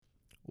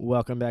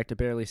Welcome back to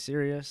Barely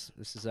Serious.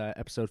 This is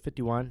episode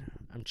 51.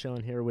 I'm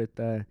chilling here with,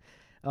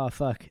 oh,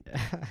 fuck.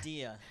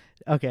 Dia.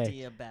 Okay.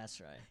 Dia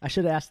Basrai. I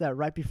should have asked that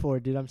right before,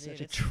 dude. I'm such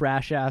a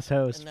trash-ass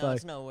host. No, Fuck.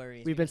 it's no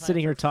worries. We've been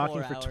sitting here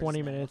talking for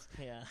 20 minutes.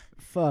 Yeah.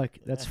 Fuck,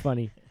 that's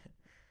funny.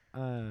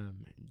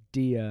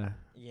 Dia.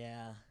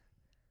 Yeah.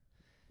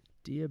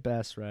 Dia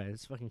Basrai.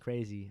 It's fucking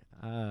crazy.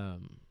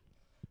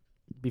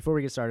 Before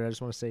we get started, I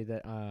just want to say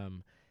that,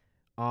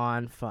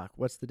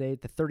 what's the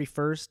date? The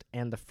 31st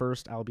and the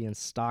 1st, I'll be in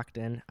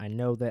Stockton. I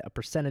know that a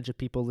percentage of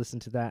people listen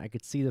to that. I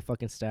could see the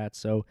fucking stats,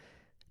 so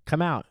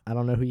come out. I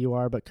don't know who you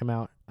are, but come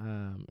out.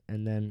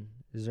 And then,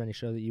 is there any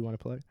show that you want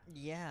to plug?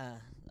 Yeah.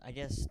 I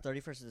guess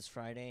 31st is this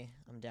Friday.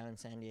 I'm down in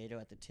San Diego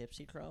at the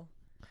Tipsy Crow.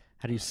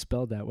 How do you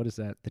spell that? What is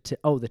that?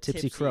 The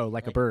Tipsy Crow,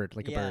 like a bird,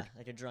 like a bird. Yeah,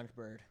 like a drunk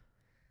bird.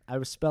 I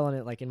was spelling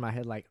it like in my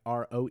head like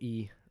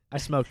R-O-E. I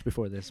smoked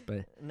before this,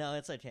 but... No,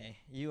 it's okay.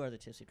 You are the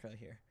Tipsy Crow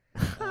here.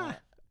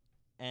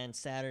 And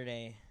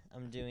Saturday,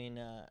 I'm doing,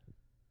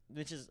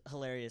 which is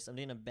hilarious, I'm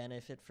doing a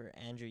benefit for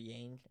Andrew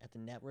Yang at the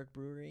Network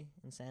Brewery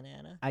in Santa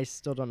Ana. I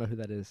still don't know who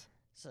that is.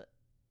 So,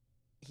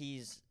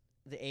 he's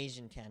the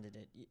Asian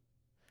candidate.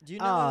 Do you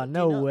know?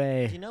 No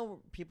way. Do you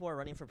know people are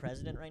running for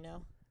president right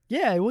now?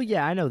 Yeah, well,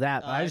 yeah, I know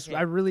that. But Okay.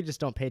 I really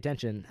just don't pay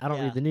attention. I don't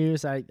Yeah. read the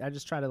news. I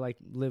just try to like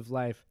live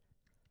life.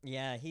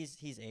 Yeah,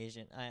 he's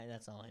Asian.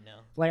 That's all I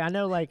know. Like I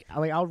know, like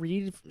I'll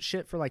read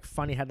shit for like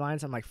funny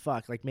headlines. I'm like,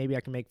 fuck, like maybe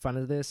I can make fun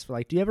of this. For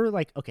like, do you ever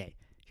like? Okay,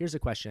 here's a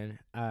question.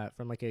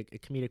 From like a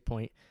comedic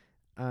point.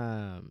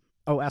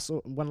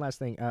 Also one last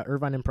thing.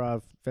 Irvine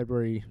Improv,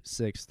 February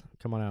 6th.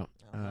 Come on out.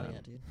 Oh,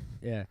 yeah, dude.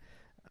 Yeah.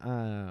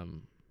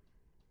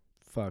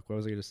 Fuck. What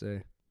was I gonna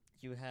say?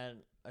 You had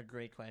a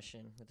great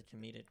question with a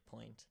comedic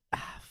point.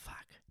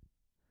 Fuck.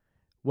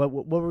 What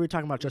were we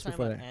talking about We were just talking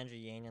before about that? Andrew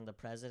Yang and the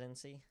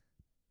presidency.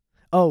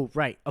 Oh,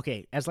 right.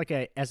 Okay. As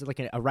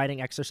a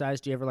writing exercise,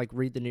 do you ever like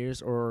read the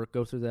news or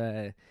go through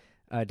the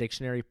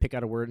dictionary, pick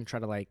out a word, and try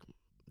to like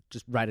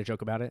just write a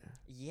joke about it?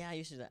 Yeah, I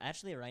used to do that.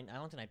 Actually, I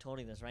don't think I told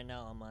you this. Right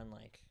now, I'm on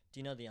like, do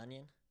you know The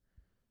Onion?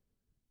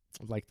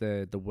 Like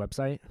the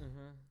website?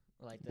 Mm-hmm.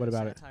 Like the What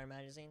about it? satire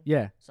magazine.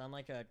 Yeah. So I'm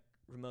like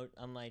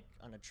I'm like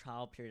on a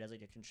trial period as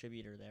like a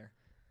contributor there.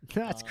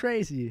 That's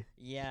crazy.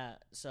 Yeah,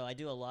 so I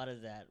do a lot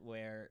of that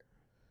where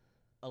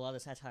a lot of the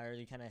satire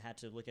you kind of had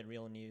to look at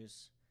real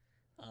news.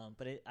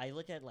 But I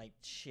look at like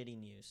shitty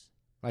news.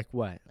 Like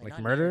what? Like not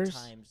New York murders?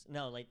 Times.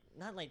 No, like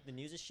not like the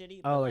news is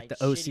shitty. Oh, but like the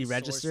shitty OC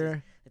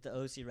Register? Like the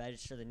OC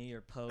Register, the New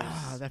York Post,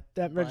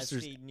 That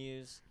registers. BuzzFeed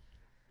News.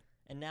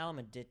 And now I'm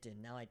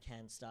addicted. Now I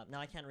can't stop. Now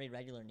I can't read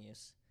regular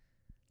news.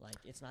 Like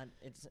it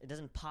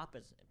doesn't pop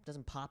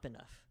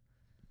enough.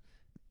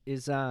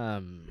 Is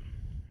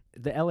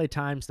the LA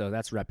Times though?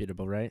 That's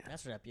reputable, right?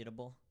 That's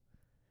reputable.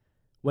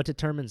 What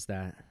determines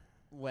that?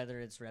 Whether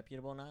it's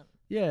reputable or not.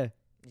 Yeah.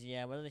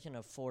 Yeah, whether they can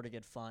afford a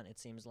good font, it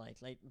seems like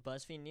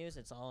BuzzFeed News,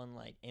 it's all in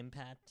like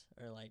Impact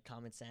or like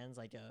Common Sans,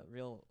 like a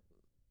real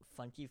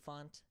funky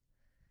font.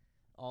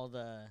 All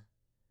the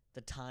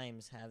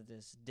Times have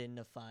this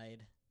dignified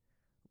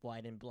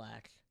white and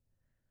black.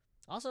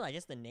 Also, I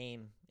guess the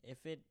name,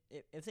 if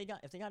they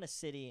got a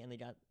city and they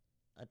got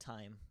a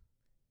time,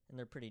 and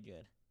they're pretty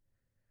good.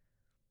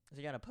 If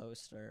they got a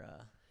Post or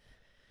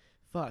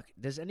Fuck.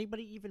 Does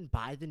anybody even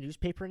buy the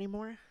newspaper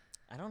anymore?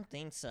 I don't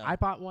think so. I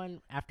bought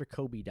one after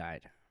Kobe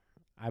died.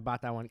 I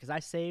bought that one because I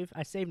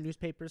save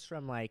newspapers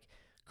from like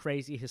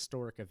crazy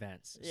historic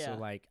events. Yeah.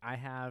 So like I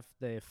have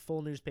the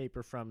full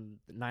newspaper from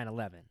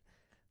 9/11,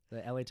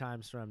 the LA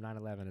Times from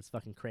 9/11. It's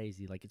fucking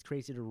crazy. Like it's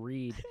crazy to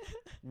read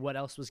what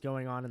else was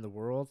going on in the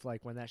world.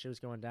 Like when that shit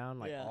was going down,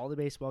 like all the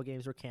baseball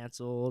games were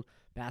canceled,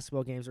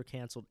 basketball games were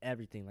canceled,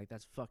 everything. Like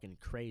that's fucking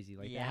crazy.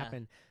 Like that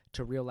happened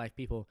to real life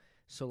people.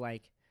 So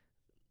like.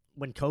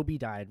 When Kobe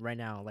died right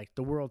now, like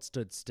the world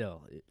stood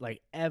still.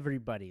 Like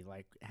everybody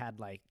like had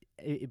like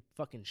it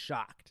fucking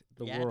shocked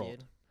the world.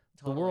 Dude.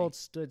 Totally. The world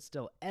stood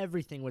still.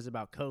 Everything was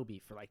about Kobe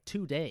for like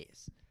 2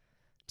 days.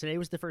 Today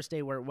was the first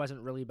day where it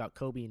wasn't really about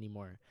Kobe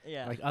anymore.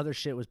 Yeah. Like other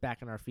shit was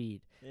back in our feed.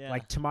 Yeah.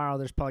 Like tomorrow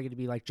there's probably going to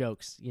be like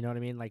jokes, you know what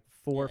I mean? Like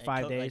 4 or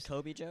 5 days. Like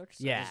Kobe jokes?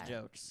 Or Yeah. just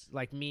jokes.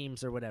 Like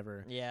memes or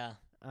whatever. Yeah.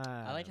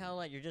 I like how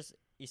like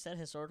you said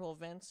historical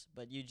events,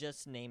 but you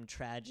just named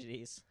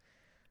tragedies.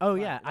 Oh,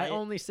 yeah. Right? I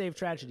only save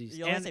tragedies.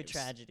 You only save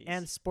tragedies.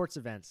 And sports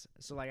events.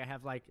 So, like, I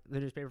have, like,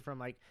 the newspaper from,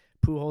 like,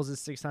 Pujols'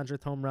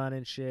 600th home run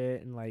and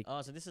shit. And, like...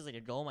 Oh, so this is like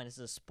a gold mine. This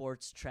is a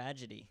sports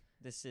tragedy.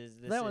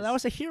 That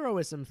was a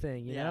heroism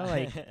thing, you know?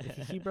 Like,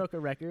 if he broke a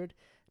record.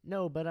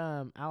 No, but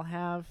I'll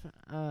have...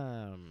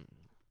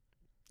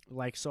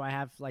 Like, so I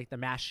have, like, the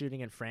mass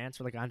shooting in France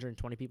where, like,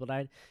 120 people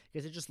died.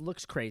 Because it just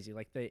looks crazy.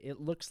 Like, it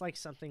looks like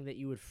something that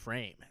you would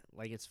frame.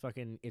 Like,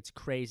 it's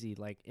crazy.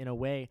 Like, in a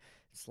way,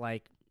 it's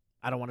like...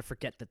 I don't want to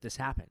forget that this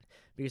happened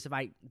because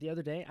the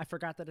other day I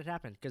forgot that it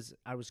happened because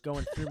I was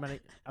going through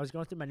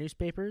my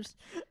newspapers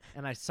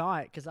and I saw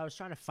it because I was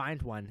trying to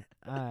find one.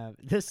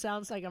 This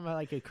sounds like I'm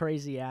like a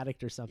crazy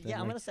addict or something. Yeah,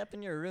 I'm like, gonna step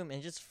in your room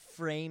and just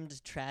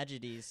framed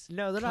tragedies.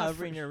 No, they're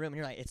covering not your room. And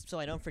you're like, it's so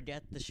I don't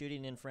forget the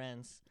shooting in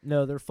France.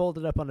 No, they're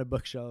folded up on a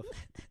bookshelf.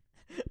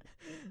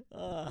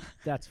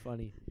 That's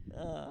funny.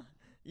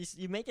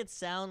 You make it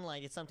sound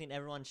like it's something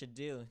everyone should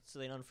do, so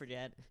they don't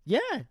forget. Yeah,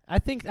 I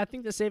think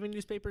the saving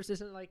newspapers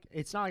isn't like,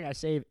 it's not like I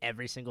save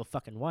every single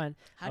fucking one.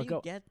 How do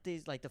you get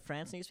these, like the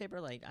France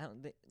newspaper? Like I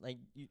don't like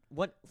you,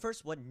 what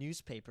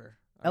newspaper?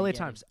 LA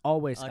Times,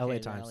 always Okay, LA the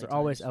Times. LA They're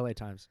always Times. LA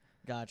Times.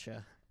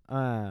 Gotcha.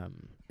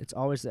 It's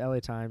always the LA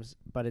Times,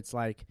 but it's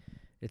like,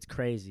 it's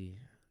crazy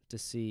to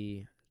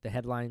see the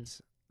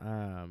headlines.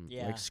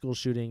 Yeah. Like school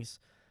shootings.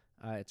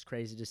 It's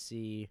crazy to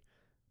see,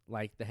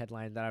 like the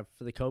headline that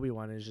for the Kobe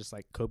one is just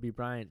like Kobe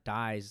Bryant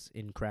dies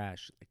in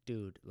crash. Like,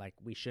 dude, like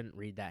we shouldn't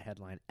read that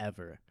headline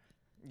ever.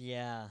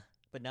 Yeah.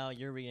 But now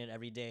you're reading it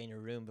every day in your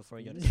room before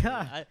you go to sleep.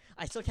 Yeah.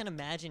 I still can't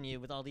imagine you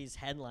with all these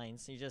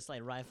headlines. You're just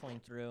like rifling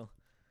through.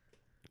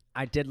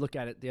 I did look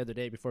at it the other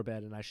day before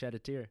bed, and I shed a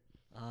tear.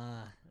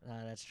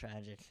 That's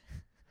tragic.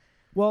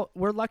 Well,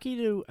 we're lucky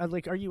to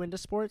like. Are you into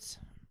sports,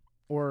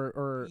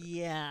 or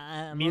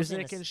Yeah,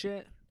 music and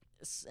shit?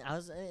 I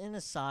was into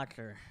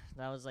soccer.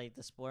 That was like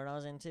the sport I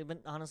was into. But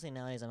honestly,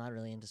 nowadays I'm not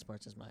really into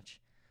sports as much.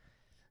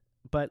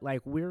 But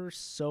like, we're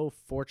so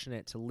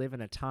fortunate to live in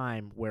a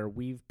time where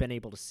we've been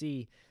able to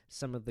see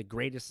some of the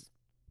greatest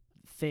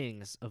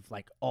things of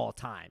like all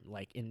time,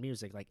 like in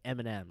music, like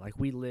Eminem. Like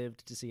we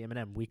lived to see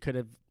Eminem. We could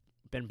have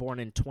been born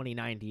in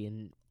 2090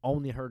 and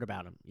only heard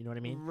about him. You know what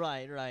I mean?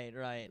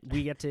 Right.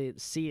 We get to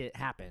see it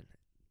happen.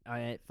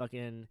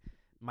 Fucking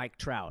Mike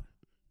Trout,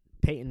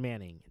 Peyton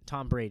Manning,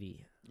 Tom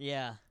Brady,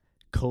 Yeah.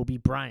 Kobe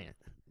Bryant.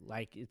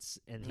 Like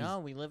No,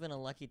 we live in a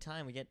lucky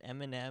time. We get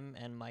Eminem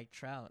and Mike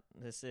Trout.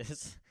 This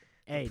is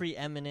hey,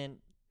 preeminent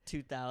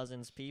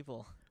 2000s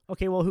people.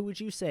 okay. Well, who would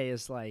you say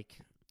is like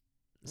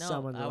No,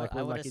 someone that like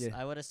we're lucky to?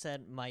 I would have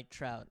said Mike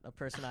Trout, a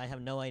person I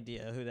have no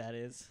idea who that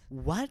is.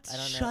 What? I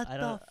don't know. Shut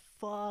the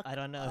fuck. I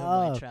don't know who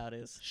up. Mike Trout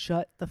is.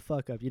 Shut the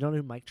fuck up. You don't know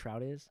who Mike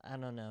Trout is? I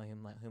don't know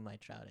who Mike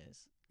Trout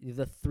is.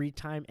 The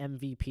 3-time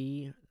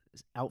MVP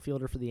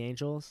outfielder for the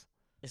Angels.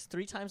 Is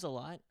 3 times a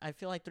lot? I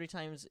feel like 3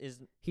 times is.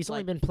 He's only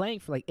like- been playing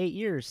for like 8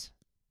 years.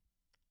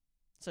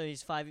 So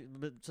he's 5.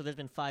 So there's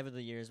been 5 of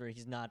the years where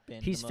he's not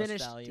been. He's the most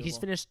finished. valuable. He's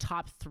finished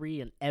top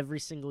 3 in every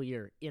single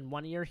year. In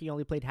 1 year, he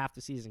only played half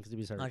the season because he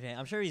was hurt. Okay,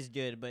 I'm sure he's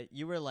good, but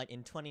you were like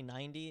in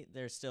 2090.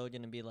 They're still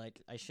gonna be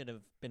like, I should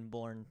have been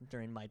born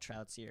during Mike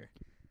Trout's year.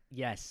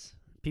 Yes,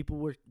 people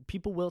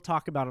will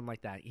talk about him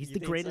like that. He's You the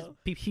think greatest. so?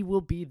 He will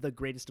be the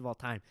greatest of all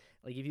time.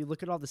 Like if you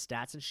look at all the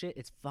stats and shit,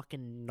 it's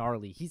fucking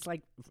gnarly. He's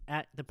like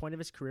at the point of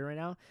his career right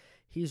now.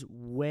 He's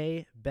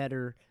way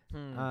better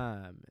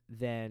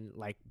than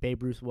like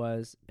Babe Ruth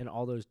was and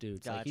all those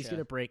dudes. Like he's Gotcha.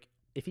 gonna break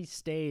if he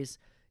stays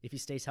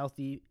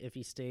healthy, if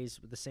he stays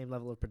with the same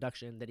level of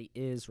production that he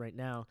is right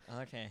now.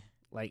 Okay.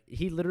 Like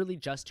he literally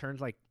just turned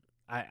like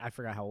I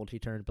forgot how old he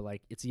turned, but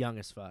like it's young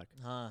as fuck.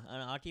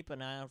 I'll keep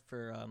an eye out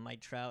for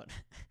Mike Trout.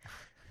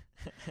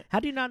 How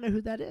do you not know who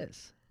that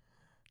is?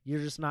 You're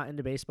just not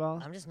into baseball?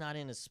 I'm just not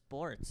into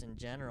sports in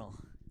general.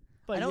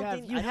 But I don't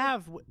you think-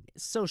 have, I don't- have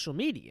social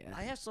media.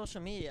 I have social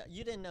media.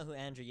 You didn't know who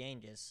Andrew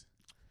Yang is.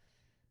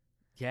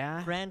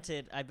 Yeah.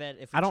 Granted, I bet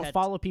if we I don't checked-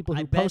 follow people I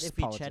who bet post if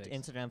we politics. checked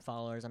Instagram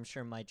followers, I'm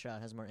sure Mike Trout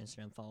has more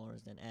Instagram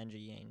followers than Andrew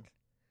Yang.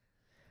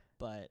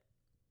 But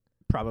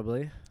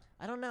Probably.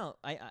 I don't know.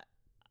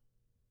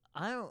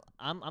 I'm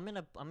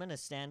gonna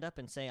stand up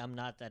and say I'm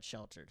not that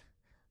sheltered,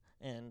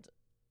 and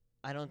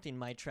I don't think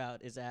Mike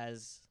Trout is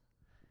as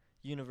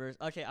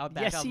Okay, I'll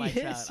back Yes, off he Mike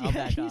is. Trout. Yeah, I'll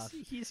back off.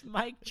 he's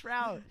Mike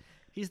Trout.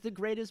 He's the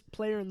greatest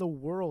player in the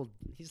world.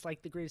 He's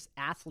like the greatest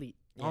athlete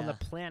on the Yeah.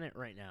 planet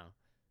right now.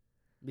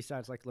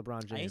 Besides like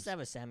LeBron James. I used to have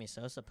a Sammy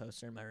Sosa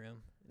poster in my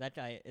room. That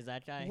guy is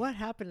that guy. What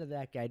happened to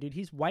that guy, dude?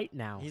 He's white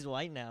now. He's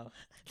white now.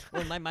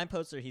 Well, my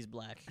poster, he's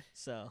black.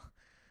 So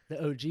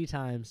the OG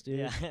times, dude.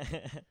 yeah.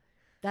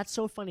 That's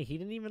so funny. He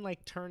didn't even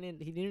like turn in.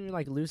 He didn't even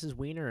like lose his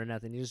wiener or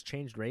nothing. He just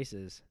changed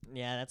races,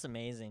 Yeah, that's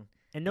amazing.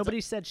 and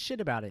nobody said shit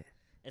about it.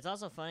 It's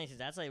also funny because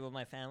that's like what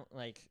my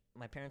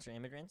my parents are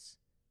immigrants.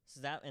 So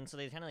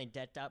they kind of like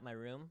decked out my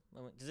room.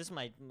 Cause this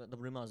is the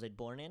room I was like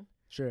born in,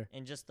 Sure.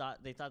 and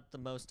they thought the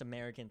most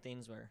American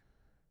things were.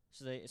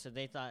 So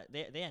they thought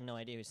they had no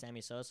idea who Sammy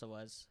Sosa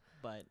was,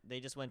 but they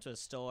just went to a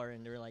store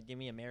and they were like, "Give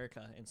me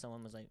America," and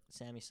someone was like,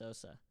 "Sammy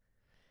Sosa."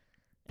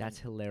 That's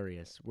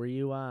hilarious. Were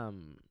you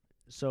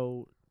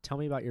So tell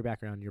me about your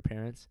background. Your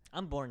parents.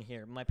 I'm born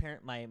here.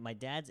 My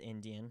dad's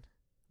Indian.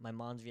 My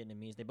mom's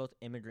Vietnamese. They both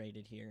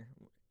immigrated here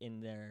in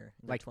their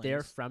Like 20s.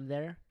 they're from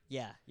there.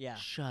 Yeah.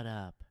 Shut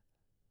up.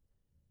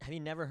 Have you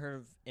never heard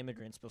of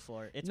immigrants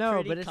before? It's No,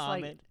 pretty but it's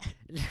common.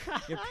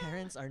 like Your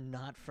parents are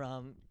not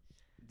from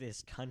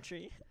this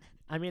country.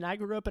 I mean, I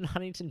grew up in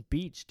Huntington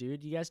Beach,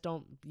 dude. You guys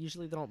don't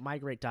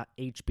migrate to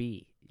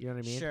HB. You know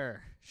what I mean?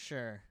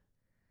 Sure.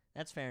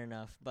 That's fair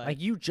enough. But Like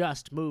you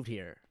just moved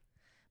here.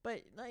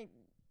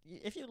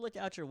 if you look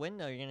out your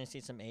window, you're gonna see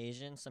some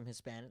Asian, some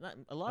Hispanic.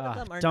 A lot of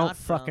them are don't not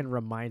fucking from,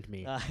 remind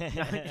me.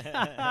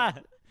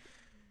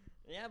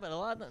 yeah, but a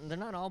lot of them, they're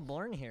not all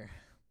born here.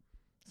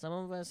 Some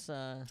of us,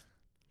 climbed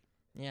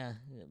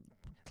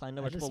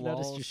I over just multiple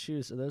noticed walls. your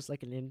shoes. Are those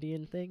like an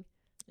Indian thing?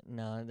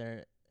 No,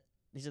 they're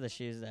These are the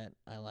shoes that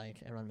I like.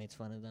 Everyone makes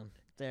fun of them.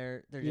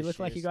 They're You just look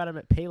like you shoes. got them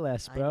at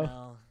Payless,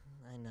 bro.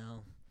 I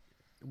know.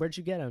 Where'd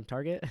you get them?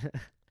 Target.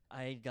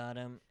 I got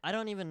them. I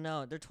don't even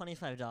know. They're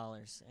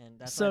 $25, and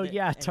that's So why they,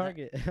 yeah, and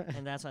Target.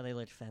 and that's why they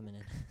look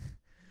feminine.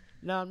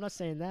 No, I'm not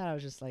saying that. I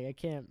was just like, I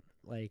can't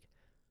like.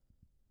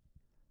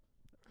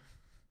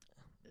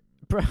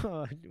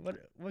 Bro,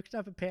 what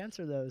type of pants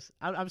are those?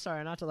 I'm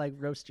sorry, not to like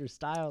roast your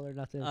style or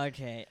nothing.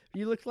 Okay.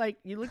 You look like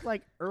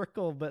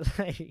Urkel, but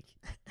like,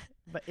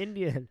 but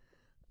Indian.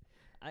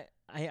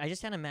 I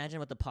just can't imagine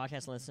what the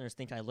podcast listeners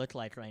think I look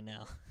like right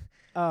now.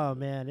 Oh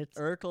man, it's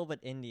Urkel but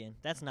Indian.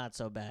 That's not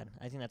so bad.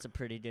 I think that's a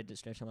pretty good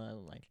description of what I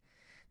look like.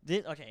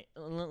 Okay,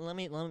 let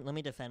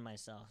me defend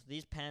myself.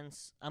 These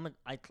pants,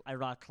 I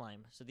rock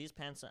climb. So these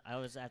pants, I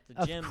was at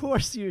the gym. Of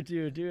course you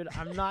do, dude.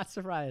 I'm not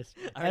surprised.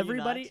 Are you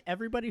not?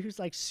 Everybody who's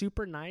like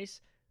super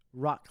nice,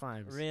 rock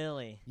climbs.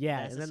 Really?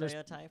 Yeah, That's and a then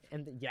stereotype?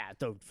 yeah,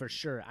 though for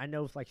sure. I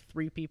know like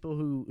 3 people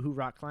who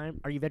rock climb.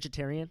 Are you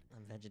vegetarian?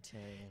 I'm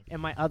vegetarian.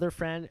 And my other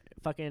friend,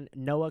 fucking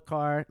Noah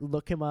Carr,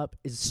 look him up,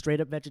 is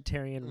straight up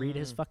vegetarian. Read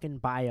his fucking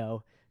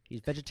bio. He's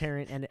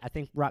vegetarian, and I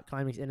think rock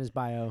climbing's in his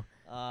bio.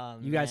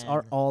 You guys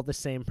are all the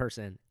same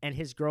person. And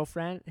his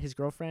girlfriend,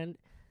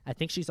 I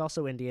think she's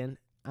also Indian.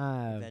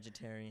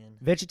 Vegetarian,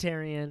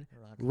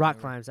 rock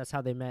climbs. That's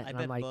how they met. I and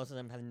bet I'm like, both of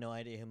them have no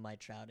idea who Mike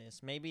Trout is.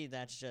 Maybe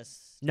that's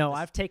just... no,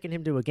 I've taken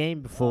him to a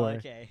game before. Oh,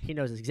 okay. He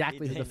knows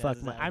exactly who the fuck.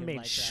 I made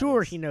Mike Trout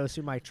sure is. he knows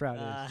who Mike Trout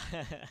is.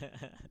 is.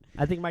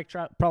 I think Mike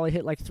Trout probably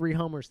hit like 3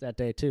 homers that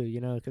day too.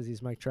 You know, because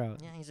he's Mike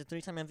Trout. Yeah, he's a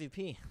 3-time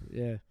MVP.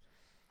 Yeah.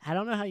 I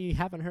don't know how you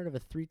haven't heard of a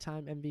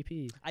 3-time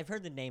MVP. I've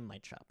heard the name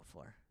Mike Trout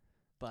before,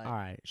 but All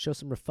right, show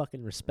some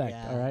fucking respect.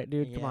 yeah, All right,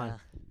 dude, come yeah. on.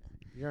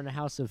 You're in a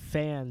house of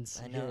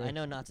fans. I know. here. I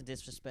know not to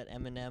disrespect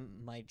Eminem,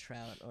 Mike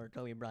Trout, or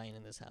Kobe Bryant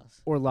in this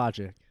house. Or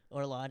Logic.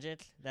 Or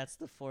Logic. That's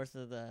the fourth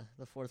of the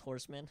fourth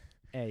horseman.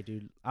 Hey,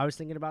 dude, I was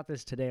thinking about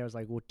this today. I was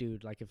like, well,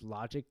 dude, like if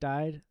Logic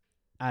died,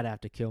 I'd have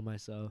to kill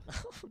myself.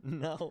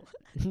 No.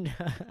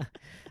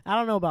 I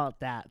don't know about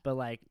that, but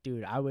like,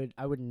 dude, I would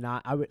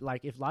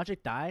like if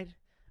Logic died,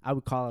 I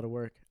would call out of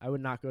work. I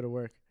would not go to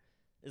work.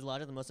 Is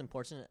Logic the most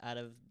important out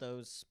of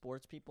those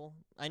sports people?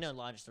 I know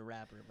Logic's a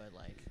rapper, but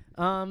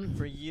like,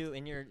 for you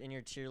in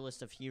your tier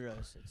list of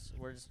heroes, it's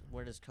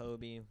where does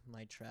Kobe,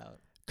 Mike Trout?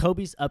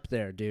 Kobe's up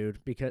there, dude,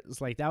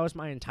 because like that was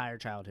my entire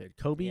childhood.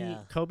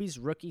 Yeah. Kobe's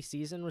rookie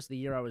season was the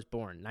year I was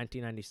born,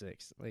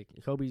 1996. Like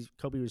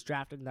Kobe was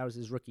drafted, and that was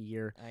his rookie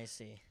year. I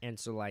see. And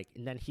so like,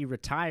 and then he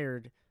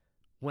retired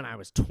when I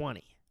was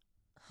 20.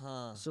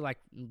 Huh. So like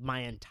my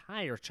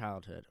entire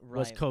childhood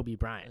was Right. Kobe I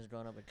Bryant. was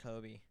growing up with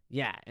Kobe.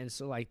 Yeah, and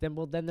so like then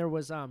there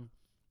was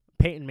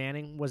Peyton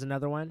Manning was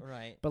another one.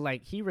 Right. But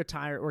like he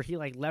retired or he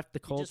like left the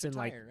He Colts just in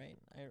like retired, right?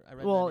 I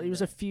read well, that it in was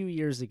the- a few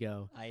years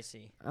ago. I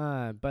see.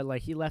 But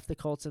like he left the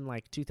Colts in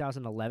like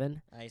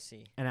 2011 I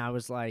see. and I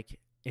was like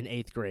in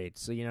 8th grade.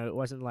 So you know, it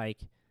wasn't like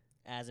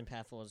As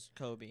impactful as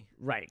Kobe.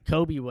 right.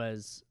 Kobe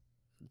was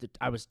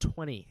I was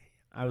 20.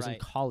 I was in Right.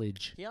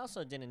 college. He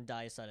also didn't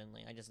die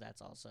suddenly. I guess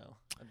that's also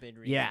a big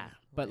reason. Yeah, why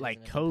but he like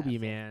isn't as Kobe,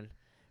 impactful. man.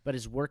 But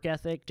his work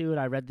ethic, dude.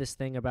 I read this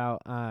thing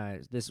about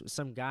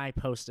some guy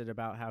posted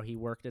about how he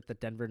worked at the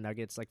Denver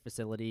Nuggets like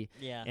facility,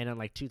 Yeah. and in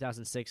like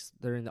 2006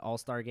 during the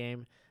All-Star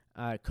game,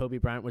 Kobe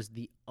Bryant was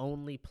the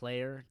only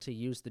player to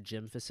use the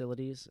gym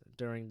facilities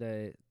during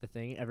the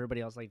thing.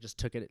 Everybody else like just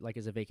took it like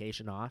as a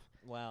vacation off.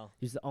 Wow.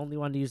 He's the only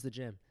one to use the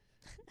gym.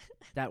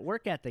 That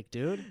work ethic,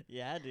 dude.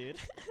 Yeah, dude.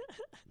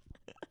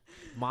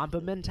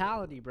 Mamba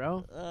mentality,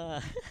 bro.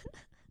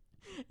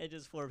 It's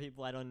just 4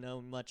 people I don't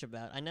know much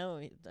about. I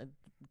know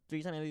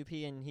 3-time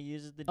MVP and he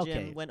uses the Okay.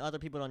 gym when other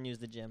people don't use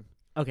the gym.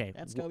 Okay,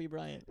 That's Kobe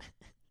Bryant.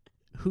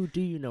 who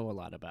do you know a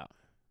lot about?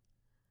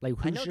 Like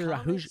I know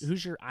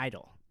who's your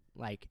idol?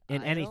 Like in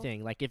Idol?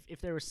 anything. Like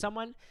if there was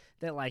someone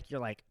that like you're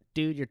like,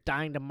 dude, you're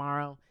dying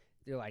tomorrow.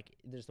 You're like,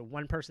 there's the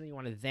one person that you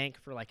want to thank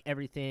for like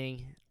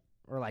everything,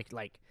 or like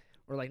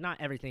not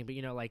everything, but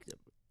you know like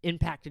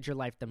impacted your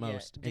life the Yeah,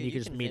 most, dude, and you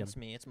could just meet him. convinced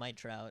me. It's Mike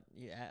Trout.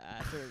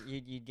 After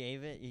you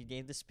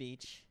gave the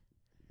speech.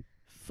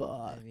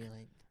 Fuck. I'd be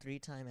like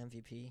 3-time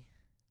MVP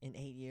in 8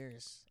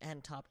 years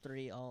and top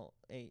 3 all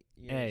 8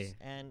 years. Hey,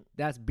 and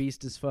that's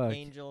beast as fuck.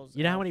 Angels.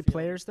 You know how many outfield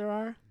players there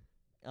are?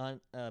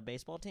 on a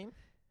baseball team?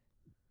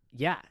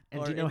 Yeah,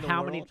 and Or do you know in the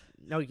how many? world?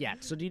 No, yeah.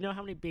 So do you know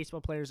how many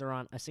baseball players are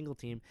on a single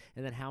team,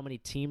 and then how many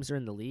teams are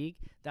in the league?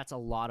 That's a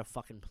lot of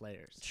fucking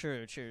players.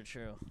 True.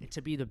 And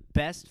to be the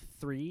best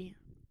 3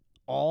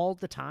 all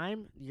the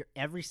time,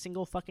 every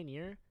single fucking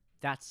year,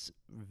 that's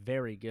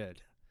very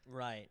good.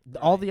 Right.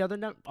 All the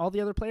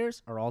other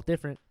players are all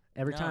different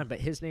every No. time, but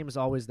his name is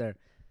always there.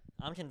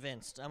 I'm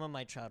convinced. I'm a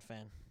Mike Trout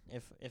fan.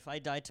 If I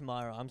die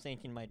tomorrow, I'm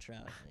thinking Mike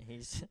Trout.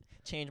 He's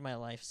changed my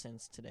life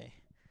since today.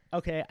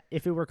 Okay,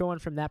 if it were going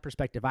from that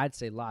perspective, I'd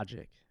say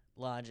Logic.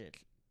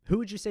 Logic. Who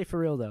would you say for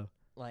real though?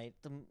 Like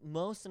the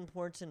most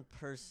important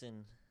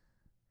person.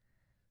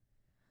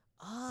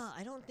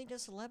 I don't think of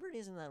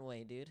celebrities in that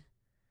way, dude.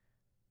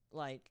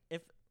 Like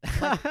if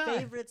my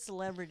favorite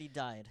celebrity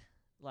died,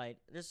 like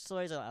there's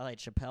stories I like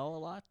Chappelle a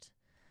lot.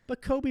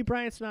 But Kobe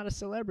Bryant's not a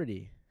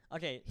celebrity.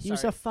 Okay, He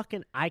was a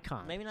fucking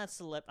icon. maybe not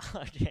celeb.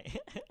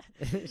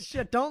 Okay.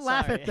 Shit, don't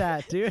laugh Sorry. at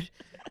that, dude.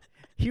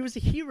 He was a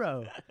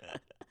hero.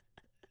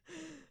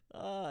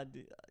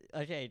 Dude.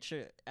 Okay,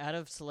 true. Out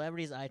of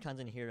celebrities, icons,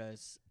 and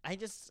heroes, I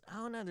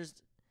don't know. There's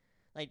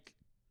like,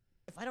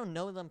 if I don't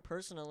know them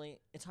personally,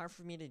 it's hard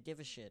for me to give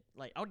a shit.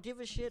 Like, I'll give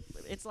a shit.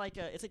 It's like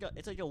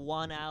a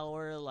 1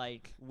 hour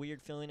like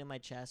weird feeling in my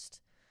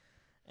chest,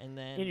 and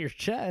then In your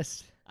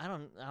chest. I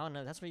don't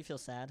know. That's where you feel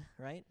sad,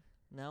 right?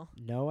 No.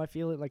 No, I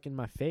feel it like in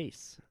my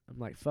face. I'm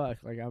like, fuck.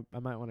 Like I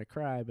might want to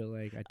cry, but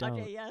like I don't.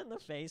 Okay, yeah, in the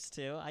face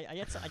too. I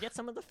get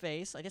some of the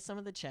face. I get some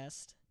of the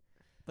chest,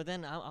 but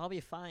then I'll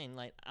be fine.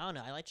 Like, I don't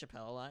know. I like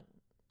Chappelle a lot.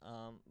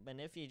 But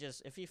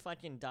if he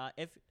fucking die,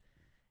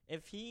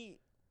 if he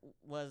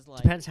was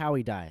like Depends how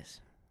he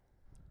dies.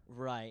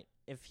 right,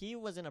 if he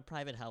was in a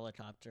private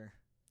helicopter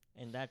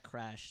and that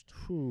crashed,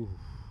 Whew.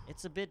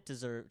 it's a bit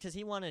deserved because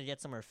he wanted to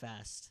get somewhere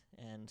fast.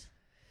 And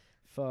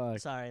Fuck.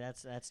 sorry,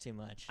 that's too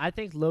much. I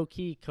think low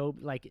key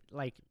Kobe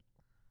like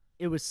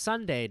it was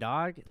Sunday,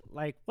 dog.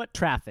 Like what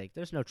traffic?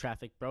 There's no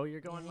traffic, bro.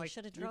 You're going he like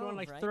shoulda you're going drove,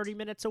 like right? 30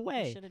 minutes He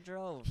away. should have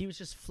drove. He was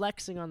just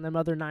flexing on them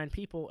other 9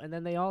 people, and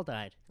then they all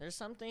died. There's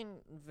something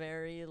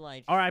very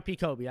like R.I.P.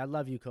 Kobe. I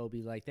love you,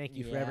 Kobe. Like, thank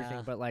you for everything.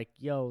 Yeah. But like,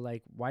 yo,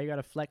 like, why you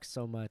gotta flex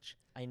so much?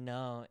 I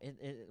know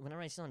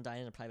whenever I see someone die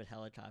in a private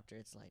helicopter,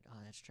 it's like, oh,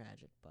 that's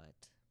tragic. But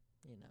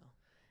you know,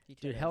 he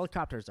Dude, could've-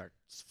 helicopters are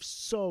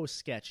so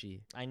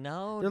sketchy. I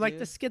know. They're like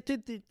dude. the skit.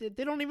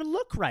 They don't even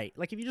look right.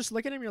 Like if you just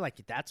look at them, you're like,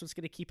 that's what's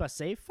gonna keep us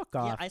safe. Fuck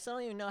Yeah, off. I still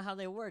don't even know how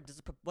they work.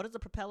 What does the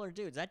propeller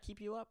do? Does that keep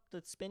you up?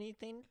 The spinny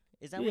thing?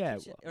 Is that Yeah,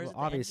 what keeps you, or is well, it the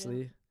obviously.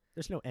 engine?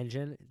 There's no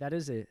engine. That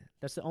is it.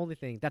 That's the only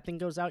thing. That thing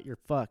goes out, you're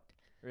fucked.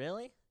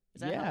 Really?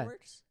 Is that how Yeah. it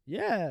works?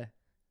 Yeah.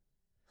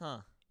 Huh.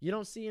 You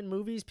don't see in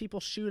movies people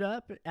shoot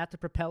up at the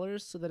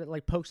propellers so that it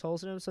like pokes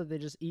holes in them so they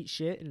just eat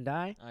shit and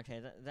die.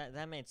 Okay,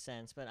 that made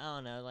sense, but I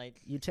don't know, like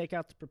You take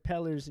out the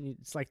propellers and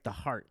it's like the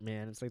heart,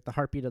 man. It's like the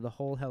heartbeat of the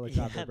whole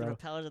helicopter, yeah, the bro.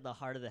 propellers at the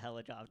heart of the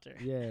helicopter.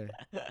 Yeah.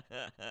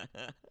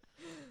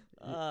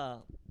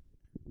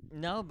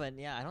 No, but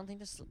yeah, I don't think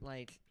this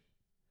like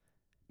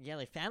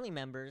family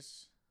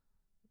members.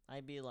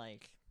 I'd be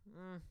like,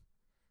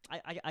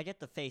 I get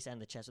the face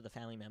and the chest of the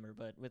family member,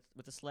 but with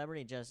the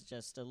celebrity,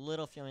 just a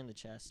little feeling in the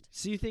chest.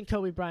 So you think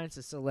Kobe Bryant's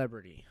a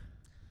celebrity?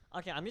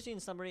 Okay, I'm just using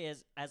somebody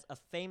as a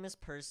famous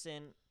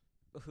person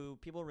who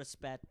people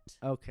respect,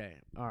 Okay,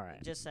 all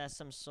right. just as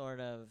some sort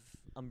of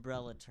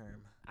umbrella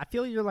term. I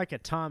feel you're like a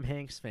Tom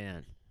Hanks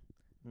fan.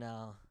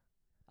 No,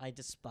 I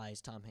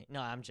despise Tom Hanks.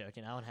 No, I'm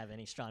joking. I don't have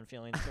any strong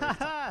feelings. Towards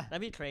Tom.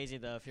 That'd be crazy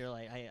though if you're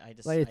like I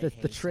just Like I the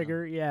hate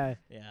trigger, yeah. Tom.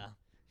 Yeah.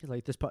 You're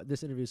like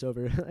this interview's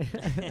over.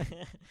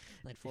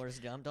 Like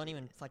Forrest Gump. Don't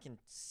even fucking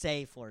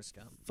say Forrest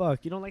Gump.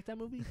 Fuck, you don't like that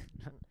movie?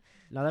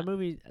 No,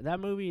 that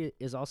movie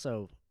is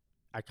also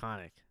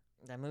iconic.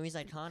 That movie's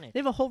iconic. They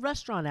have a whole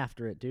restaurant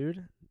after it,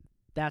 dude.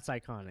 That's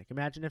iconic.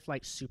 Imagine if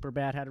like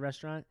Superbad had a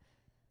restaurant.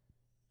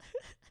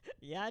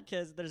 Yeah,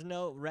 because there's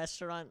no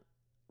restaurant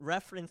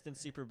referenced in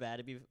Superbad.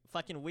 It'd be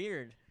fucking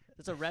weird.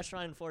 There's a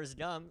restaurant in Forrest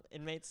Gump.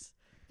 Inmates.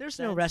 There's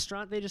no That's-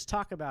 restaurant. They just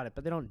talk about it,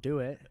 but they don't do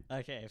it.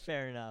 Okay,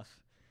 fair enough.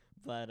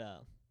 But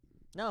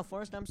no,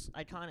 Forrest Gump's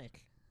iconic.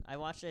 I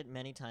watched it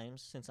many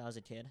times since I was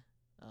a kid.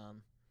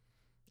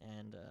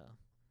 And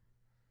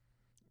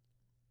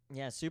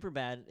yeah,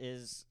 Superbad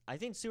is. I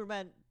think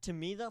Superbad to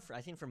me though.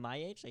 I think for my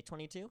age, like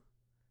 22,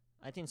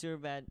 I think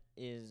Superbad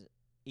is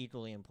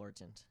equally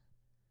important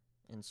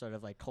in sort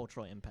of like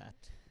cultural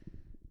impact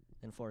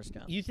than Forrest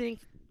Gump. You think?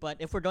 But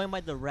if we're going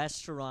by the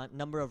restaurant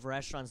number of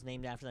restaurants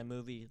named after that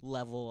movie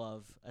level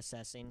of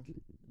assessing,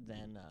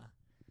 then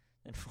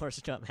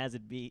Forrest Gump has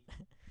it beat.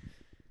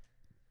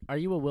 Are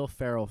you a Will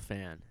Ferrell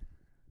fan?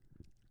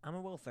 I'm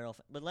a Will Ferrell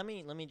fan, but let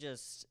me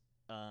just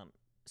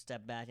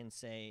step back and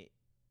say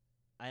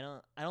I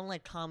don't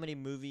like comedy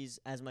movies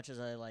as much as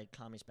I like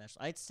comedy specials.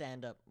 I'd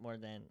stand up more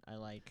than I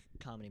like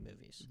comedy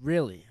movies.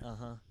 Really?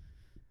 Uh-huh.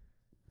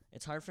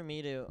 It's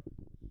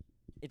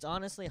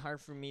honestly hard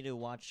for me to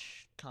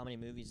watch comedy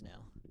movies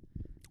now.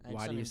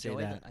 Why do you say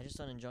that? I just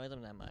don't enjoy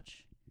them that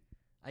much.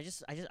 I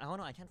don't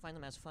know. I can't find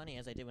them as funny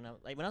as I did when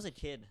I was a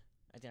kid.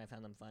 I think I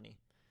found them funny.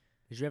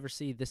 Did you ever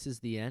see This Is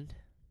the End?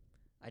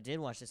 I did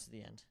watch this to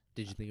the end.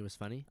 Did you think it was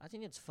funny? I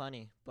think it's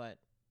funny, but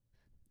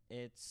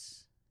I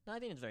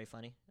think it's very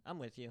funny. I'm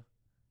with you.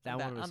 That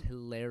one was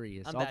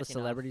hilarious. I'm All the backing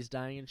off. celebrities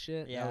dying and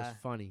shit. That was Yeah.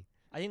 funny.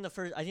 I think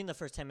the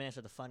first 10 minutes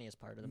are the funniest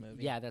part of the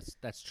movie. Yeah,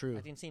 that's true.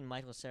 I think seeing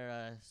Michael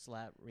Cera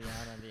slap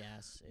Rihanna on the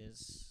ass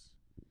is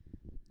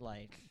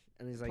like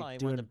And he's probably like one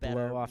doing of the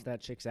better- blow off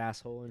that chick's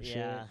asshole and yeah.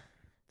 shit.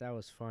 That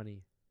was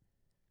funny.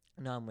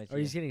 No, I'm with Or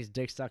you. he's getting his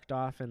dick sucked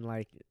off and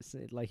like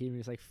he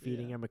was like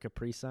feeding Yeah. him a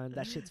Capri Sun.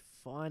 That shit's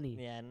funny.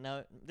 Yeah,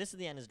 no, This Is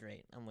the End is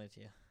great. I'm with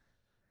you.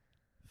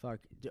 Fuck.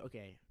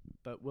 Okay,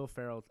 but Will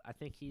Ferrell, I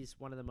think he's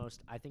one of the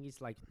most. I think he's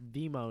like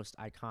the most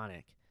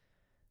iconic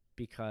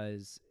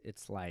because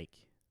it's like,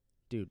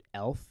 dude,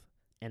 Elf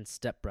and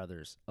Step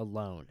Brothers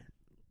alone.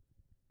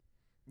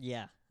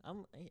 Yeah,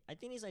 I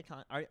think he's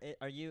iconic.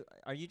 Are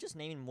you just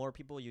naming more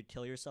people you'd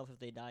kill yourself if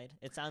they died?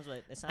 It sounds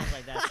like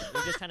that.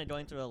 You're just kind of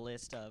going through a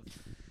list of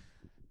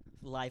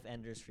life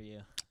enders for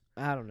you.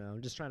 I don't know.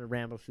 I'm just trying to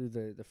ramble through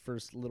the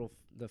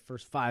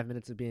first 5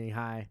 minutes of being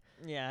high.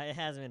 Yeah, it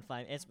hasn't been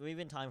 5. We've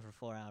been talking for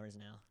 4 hours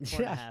now.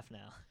 4.5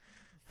 now.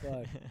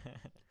 Fuck.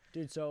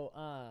 Dude, so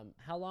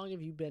how long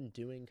have you been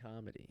doing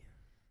comedy?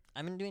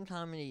 I've been doing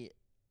comedy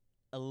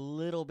a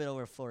little bit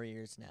over 4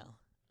 years now.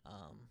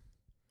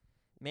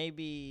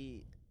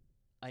 Maybe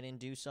I didn't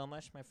do so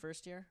much my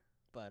first year,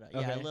 but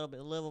yeah, a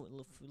little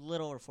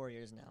over 4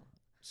 years now.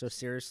 So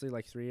seriously,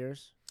 like 3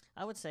 years?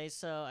 I would say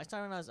so. I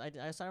started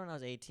when I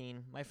was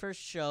 18. My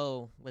first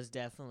show was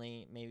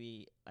definitely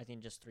maybe I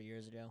think just 3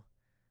 years ago.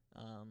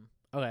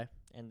 Okay.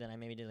 And then I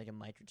maybe did like a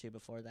mic or two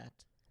before that.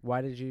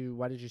 Why did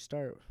you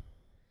start?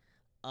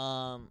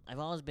 I've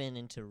always been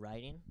into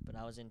writing, but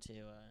I was into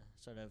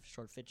sort of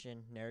short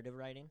fiction narrative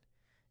writing.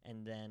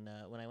 And then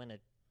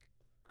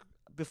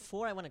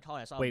before I went to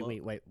college, I saw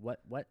Wait.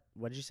 What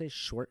did you say?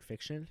 Short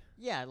fiction?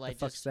 Yeah, like the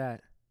fuck's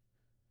that?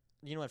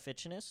 You know what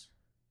fiction is?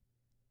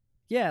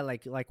 Yeah,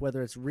 like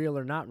whether it's real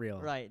or not real.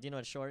 Right. Do you know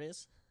what short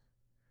is?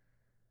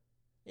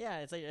 Yeah,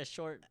 it's like a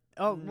short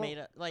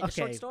a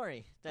short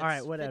story. All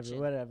right,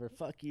 whatever.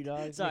 Fuck you,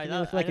 dog. Sorry, you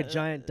look like a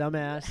giant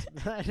dumbass.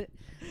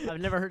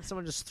 I've never heard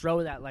someone just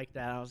throw that like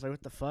that. I was like,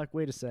 what the fuck?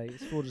 Wait a second.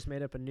 This fool just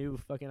made up a new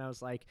fucking. I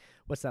was like,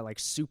 what's that? Like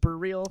super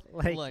real?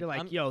 Like look, you're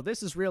like, yo,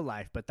 this is real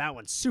life, but that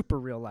one's super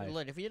real life.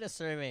 Look, if we did a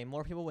survey,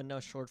 more people would know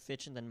short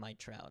fiction than Mike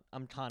Trout.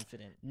 I'm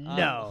confident.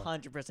 No,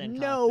 100% confident.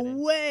 No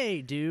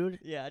way, dude.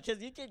 Yeah,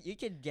 because you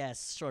could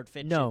guess short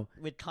fiction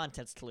with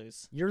context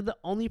clues. You're the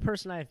only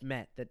person I've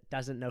met that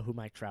doesn't know who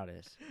Mike Trout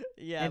is.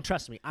 Yeah, and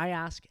trust me, I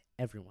ask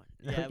everyone.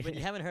 Yeah, but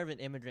you haven't heard of an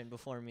immigrant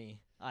before me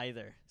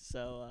either.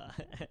 So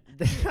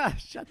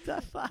shut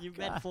the fuck You've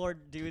met 4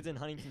 dudes in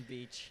Huntington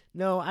Beach.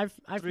 No, I've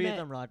 3 met, of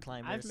them rock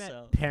climbers. I've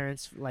met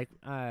parents like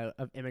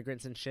of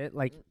immigrants and shit.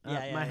 Like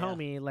my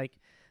homie, like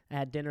I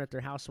had dinner at their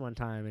house one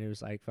time and it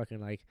was like fucking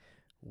like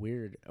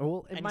weird.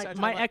 Well,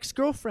 my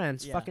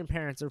ex-girlfriend's fucking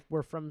parents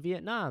were from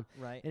Vietnam.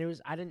 Right. And it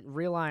was I didn't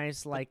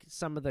realize like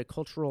some of the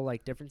cultural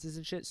like differences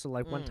and shit. So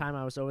like one time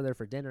I was over there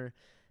for dinner.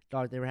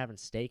 Dog, they were having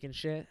steak and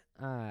shit.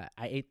 I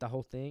ate the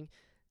whole thing.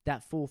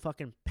 That fool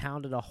fucking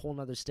pounded a whole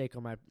nother steak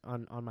on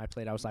my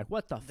plate. I was like,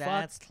 what the fuck?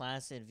 That's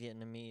classic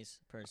Vietnamese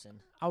person.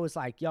 I was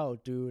like, yo,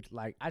 dude,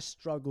 like I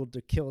struggled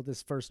to kill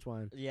this first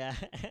one. Yeah.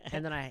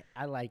 And then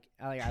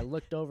I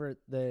looked over at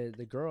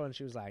the girl and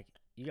she was like,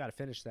 you gotta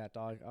finish that,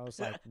 dog. I was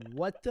like,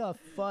 what the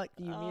fuck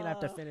do you mean I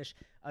have to finish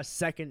a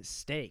second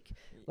steak?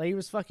 Like it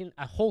was fucking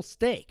a whole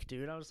steak,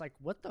 dude. I was like,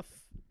 what the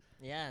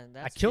Yeah,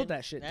 I killed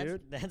that shit,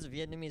 dude. That's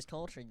Vietnamese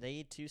culture. They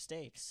eat 2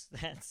 steaks.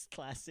 That's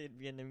classic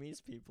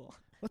Vietnamese people.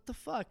 What the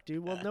fuck,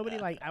 dude? Well, nobody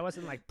I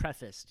wasn't like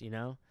prefaced, you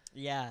know?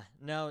 Yeah,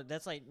 no,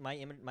 that's like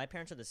my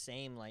parents are the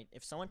same. Like,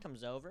 if someone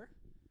comes over,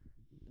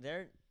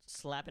 they're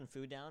slapping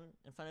food down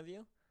in front of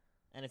you,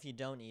 and if you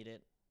don't eat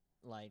it,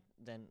 like,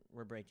 then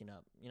we're breaking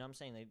up. You know what I'm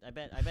saying? I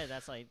bet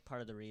that's like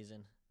part of the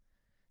reason.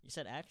 You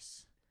said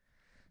ex?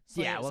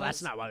 So yeah, well,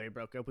 that's not why we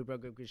broke up. We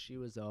broke up because she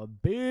was a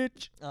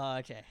bitch. Oh,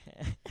 okay.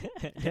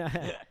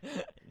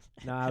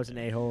 No, I was an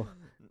a-hole.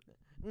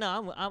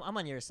 No, I'm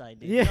on your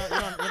side, dude.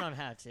 Yeah. You don't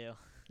have to.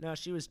 No,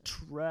 she was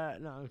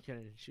no, I'm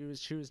kidding. She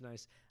was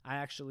nice. I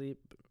actually,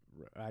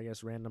 I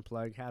guess random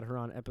plug, had her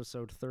on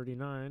episode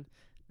 39.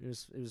 It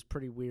was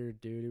pretty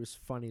weird, dude. It was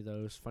funny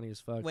though. It was funny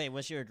as fuck. Wait,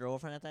 was she your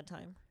girlfriend at that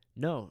time?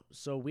 No,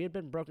 so we had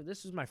been broken.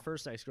 This was my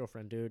first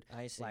ex-girlfriend, dude.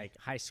 I see. Like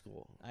high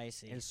school. I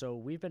see. And so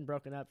we've been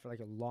broken up for like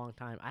a long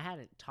time. I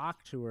hadn't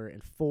talked to her in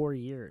 4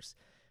 years.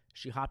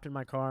 She hopped in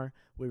my car.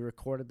 We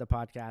recorded the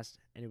podcast,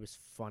 and it was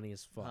funny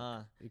as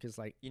fuck. Because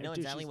like you know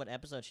exactly what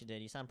episode she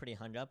did. You sound pretty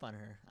hung up on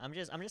her. I'm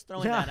just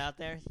throwing that out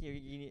there.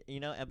 You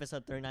know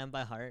episode 39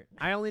 by heart.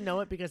 I only know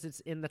it because it's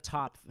in the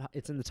top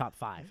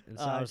 5, and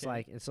so I was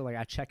like,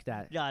 I checked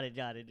that. Got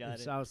it.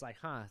 So I was like,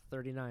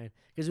 39,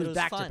 because it was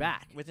back to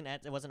back.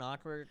 It wasn't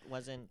awkward.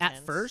 Wasn't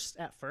at tense?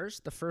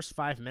 first, the first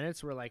 5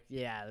 minutes were like,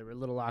 yeah, they were a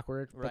little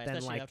awkward. Right, but then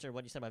especially like after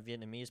what you said about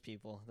Vietnamese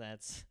people.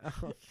 That's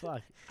oh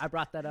fuck. I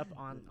brought that up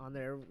on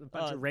there. A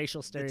bunch of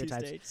racial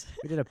stereotypes.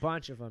 We did a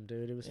bunch of them,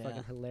 dude. It was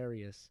fucking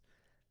hilarious.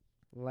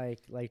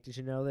 Like, did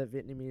you know that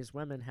Vietnamese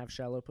women have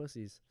shallow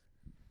pussies?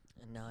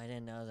 No, I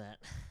didn't know that.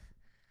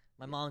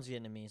 My mom's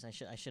Vietnamese.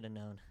 I should have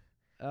known.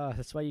 Oh,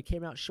 that's why you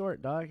came out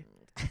short, dog.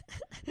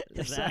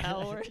 Is that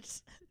how it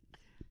works?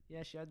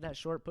 Yeah, she had that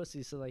short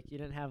pussy, so like you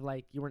didn't have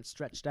you weren't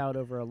stretched out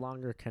over a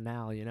longer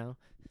canal, you know?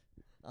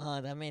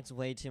 That makes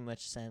way too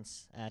much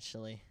sense,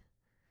 actually.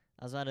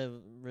 I was about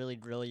to really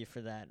grill you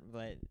for that,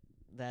 but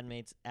that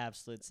makes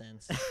absolute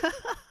sense.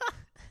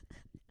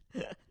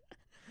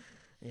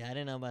 Yeah, I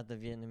didn't know about the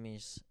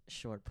Vietnamese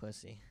short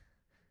pussy.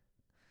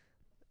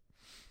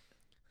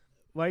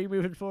 Why are you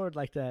moving forward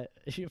like that?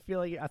 You feel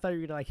like I thought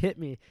you were gonna hit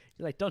me.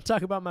 You're like, don't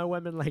talk about my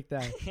women like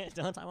that.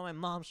 Don't talk about my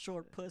mom's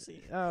short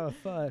pussy. Oh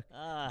fuck.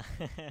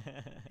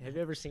 Have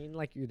you ever seen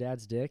your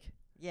dad's dick?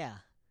 Yeah.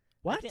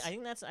 What? I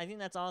think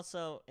that's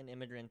also an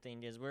immigrant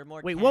thing. Is we're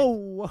more. Wait, whoa,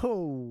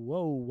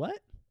 what?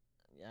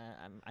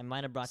 I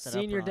might have brought that up.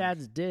 Seeing your wrong.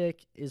 dad's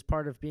dick is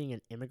part of being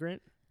an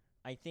immigrant.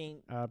 I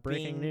think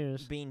Breaking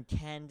news. being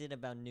candid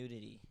about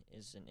nudity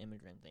is an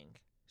immigrant thing.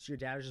 So your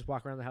dad was just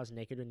walking around the house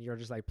naked and you're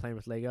just like playing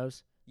with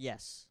Legos?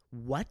 Yes.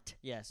 What?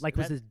 Yes. Like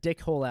was his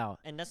dick hole out?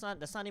 And that's not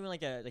even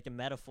like a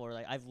metaphor.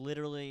 Like I've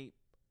literally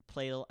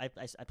played. I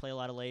play a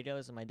lot of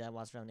Legos, and my dad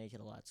walks around naked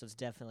a lot. So it's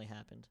definitely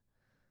happened.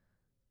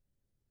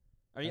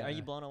 Are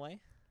you blown away?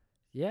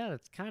 Yeah,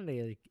 it's kind of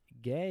like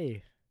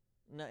gay.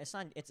 No, it's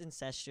not. It's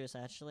incestuous,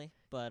 actually.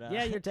 But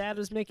yeah, your dad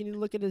was making you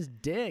look at his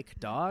dick,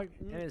 dog,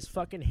 and his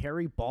fucking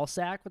hairy ball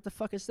sack. What the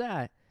fuck is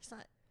that? It's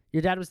not.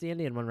 Your dad was the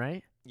Indian one,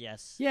 right?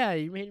 Yes. Yeah,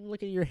 you made him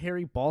look at your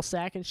hairy ball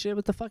sack and shit.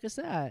 What the fuck is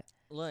that?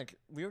 Look,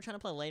 we were trying to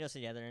play Legos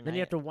together, and then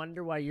you have to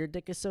wonder why your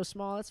dick is so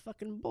small. That's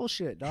fucking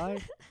bullshit,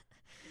 dog.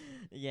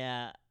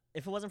 Yeah,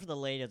 if it wasn't for the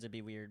Legos, it'd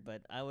be weird.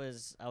 But I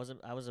was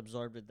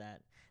absorbed with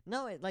that.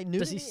 No, nudity.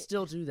 Does he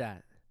still do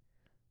that?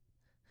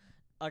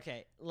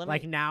 Okay,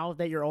 like now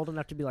that you're old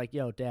enough to be like,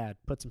 yo, dad,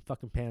 put some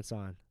fucking pants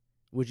on.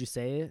 Would you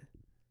say it?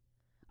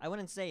 I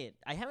wouldn't say it.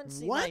 I haven't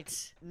seen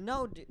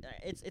no, dude,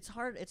 it's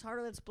hard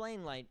to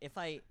explain. Like if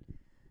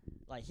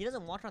he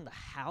doesn't walk around the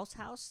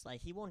house.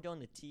 Like he won't go in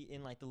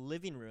the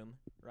living room,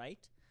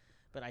 right?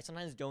 But I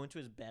sometimes go into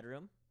his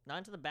bedroom, not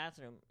into the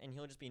bathroom, and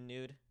he'll just be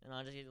nude, and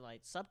I'll just be like,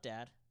 "Sup,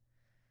 dad?"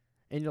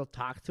 And you'll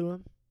talk to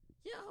him.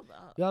 Yeah,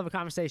 you'll have a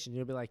conversation.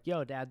 You'll be like,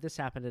 "Yo, dad, this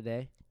happened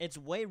today." It's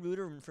way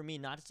ruder for me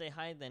not to say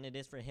hi than it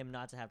is for him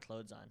not to have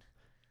clothes on.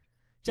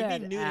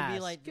 Dead He'd be nude and be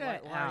like, why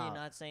are you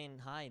not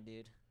saying hi,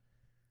 dude?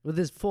 With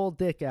his full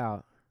dick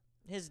out.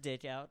 His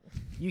dick out.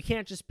 You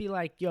can't just be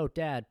like, yo,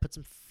 dad, put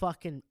some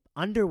fucking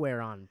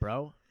underwear on,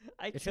 bro.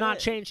 It's not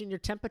changing your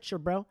temperature,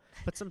 bro.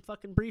 Put some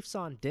fucking briefs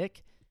on,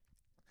 dick.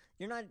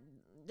 You're not...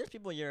 There's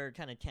people you're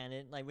kind of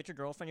candid. Like, with your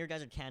girlfriend, you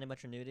guys are candid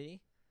about your nudity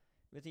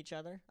with each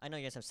other. I know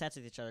you guys have sex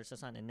with each other, so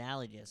it's not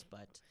analogous,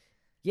 but...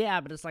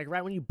 Yeah, but it's like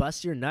right when you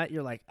bust your nut,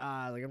 you're like,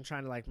 like I'm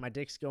trying to my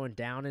dick's going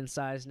down in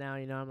size now,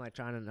 you know? I'm like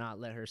trying to not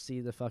let her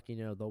see the fucking,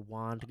 the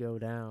wand go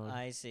down.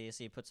 I see.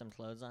 So you put some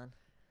clothes on?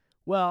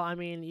 Well, I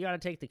mean, you got to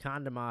take the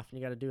condom off and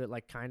you got to do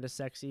it kind of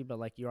sexy, but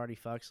you already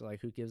fucked, so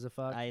who gives a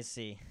fuck? I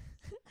see.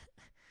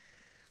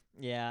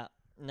 Yeah.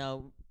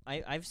 No,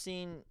 I've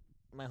seen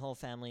my whole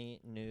family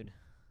nude.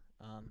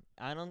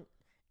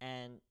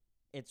 And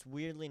it's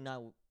weirdly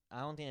not,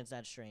 I don't think it's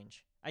that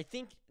strange. I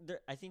think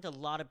a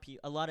lot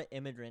of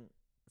immigrant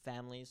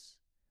families,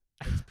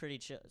 it's pretty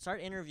chill.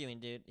 Start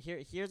interviewing, dude.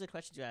 Here's a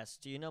question to ask.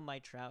 Do you know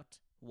Mike Trout?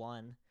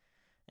 1.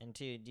 And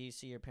 2, do you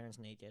see your parents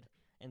naked?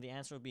 And the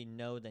answer would be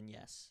no, then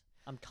yes.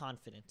 I'm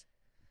confident.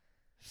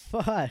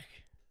 Fuck.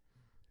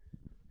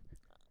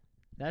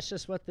 That's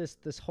just what this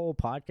whole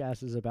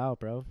podcast is about,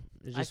 bro.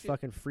 It's just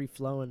fucking free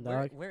flowing,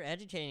 dog. We're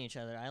educating each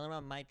other. I learned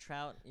about Mike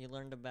Trout. You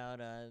learned about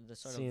the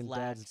sort Seeing of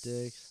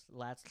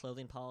lax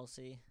clothing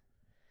policy.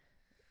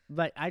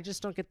 But I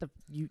just don't get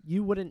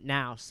you wouldn't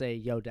now say,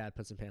 "Yo, dad,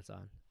 put some pants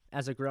on,"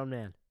 as a grown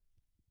man.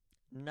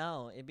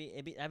 No,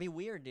 that'd be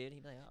weird, dude.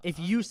 He'd be like, if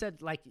you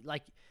said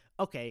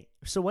okay,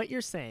 so what you're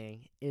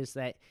saying is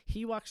that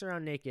he walks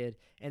around naked,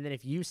 and then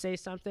if you say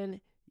something,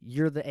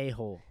 you're the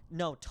a-hole.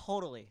 No,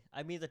 totally.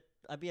 I'd be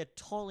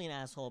totally an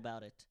asshole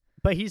about it.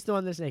 But he's the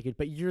one that's naked,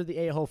 but you're the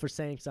a-hole for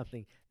saying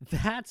something.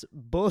 That's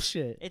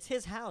bullshit. It's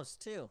his house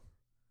too.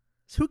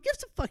 So who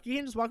gives a fuck? You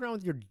can't just walk around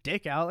with your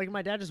dick out. Like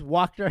my dad just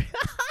walked around.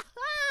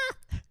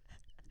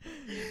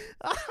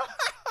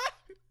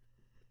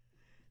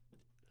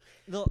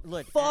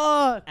 Look,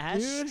 fuck,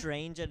 as dude.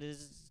 Strange as it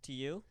is to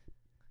you,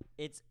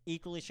 it's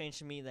equally strange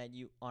to me that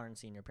you aren't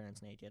seeing your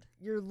parents naked.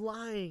 You're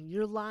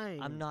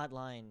lying. I'm not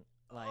lying.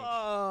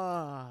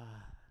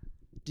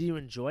 Do you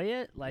enjoy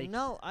it?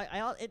 No,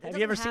 have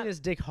you ever seen his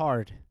dick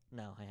hard?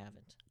 No, I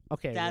haven't.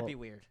 Okay, that'd be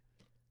weird.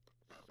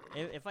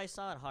 If I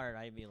saw it hard,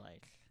 I'd be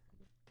like,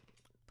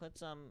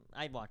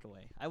 I'd walk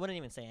away. I wouldn't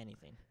even say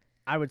anything.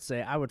 I would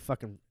say I'd It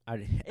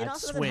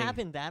also swing. doesn't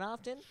happen that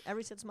often,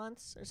 every 6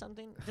 months or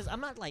something. Because I'm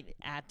not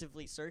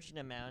actively searching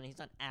him out, and he's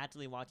not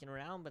actively walking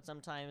around. But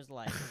sometimes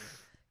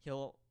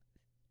you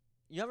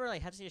ever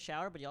have to take a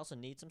shower, but you also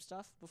need some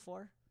stuff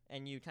before,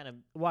 and you kind of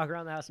walk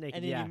around the house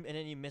naked. And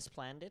then you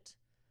misplanned it.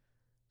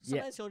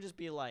 Sometimes he'll just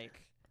be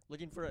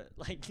looking for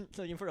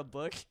a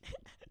book,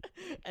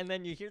 and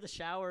then you hear the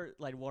shower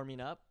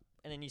warming up.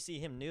 And then you see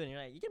him nude, and you're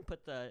like, you can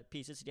put the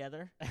pieces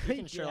together. You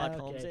can Sherlock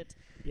Holmes it.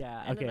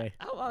 Yeah, and okay.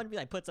 I would be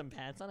like, put some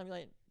pants on. I'd be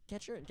like,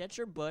 get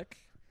your book,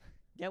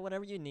 get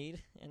whatever you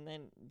need, and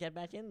then get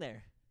back in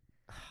there.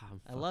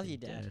 I love you,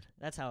 Dad. Dead.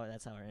 That's how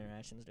our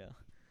interactions go.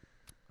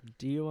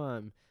 Do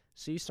you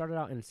So you started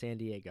out in San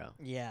Diego.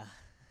 Yeah.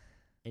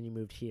 And you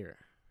moved here.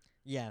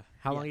 Yeah.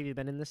 How long have you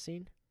been in this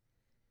scene?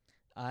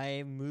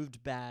 I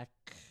moved back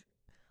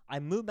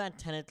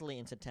tentatively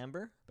in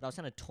September, but I was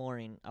kind of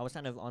touring. I was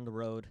kind of on the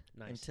road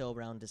until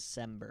around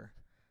December.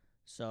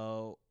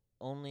 So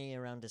only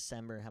around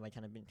December have I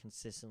kind of been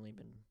consistently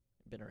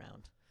been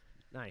around.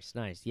 Nice.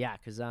 Yeah,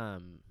 because I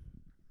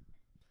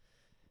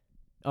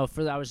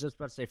was just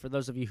about to say, for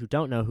those of you who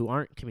don't know, who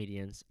aren't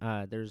comedians,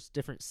 there's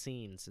different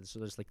scenes. And so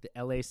there's the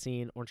LA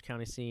scene, Orange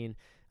County scene,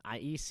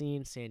 IE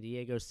scene, San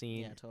Diego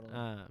scene. Yeah, totally.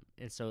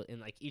 And so in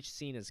like each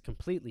scene is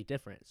completely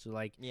different. So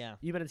like Yeah.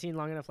 you've been in scene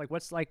long enough. Like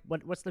what's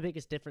the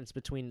biggest difference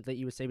between that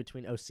you would say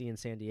between OC and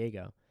San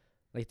Diego?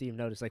 Like that you've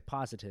noticed, like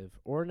positive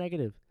or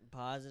negative?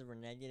 Positive or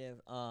negative?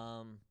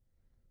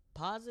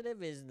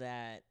 Positive is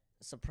that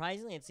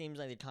surprisingly, it seems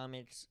like the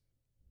comics.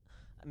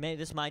 Maybe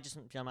this might just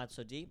jump out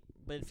so deep,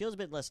 but it feels a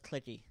bit less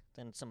clicky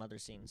than some other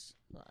scenes.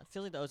 I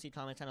feel like the OC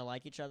comics kind of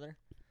like each other.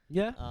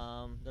 Yeah.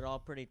 They're all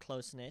pretty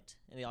close knit,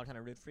 and they all kind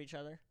of root for each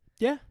other.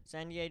 Yeah.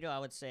 San Diego, I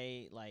would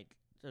say, like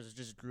there's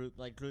just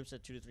groups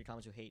of 2 to 3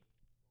 comics who hate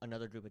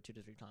another group of 2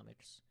 to 3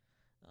 comics.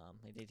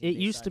 It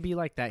used to be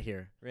like that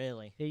here.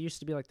 Really? It used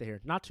to be like that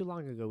here. Not too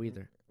long ago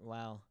either.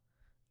 Wow.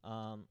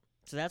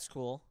 So that's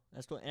cool.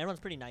 That's cool. And everyone's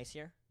pretty nice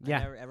here.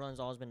 Yeah. Everyone's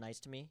always been nice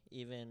to me.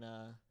 Even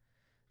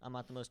I'm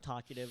not the most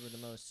talkative or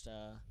the most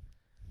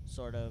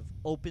sort of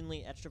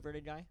openly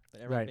extroverted guy,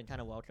 but everyone's been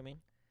kind of welcoming.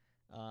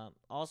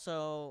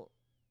 Also,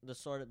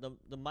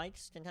 the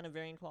mics can kind of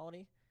vary in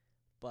quality,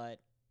 but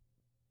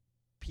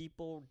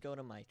people go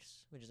to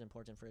mics, which is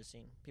important for a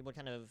scene. People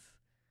kind of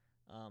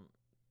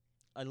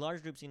a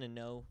large group seem to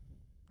know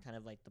kind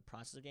of like the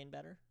process of getting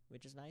better,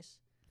 which is nice.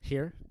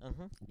 Here?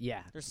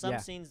 Yeah. There's some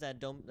scenes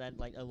that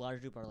like a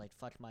large group are like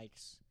fuck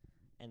mics,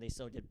 and they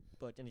still get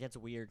booked, and it gets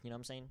weird. You know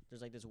what I'm saying?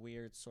 There's like this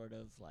weird sort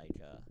of like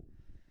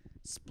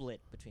split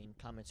between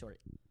comics who are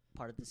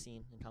part of the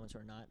scene and comics who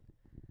are not.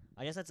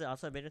 I guess that's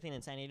also a bigger thing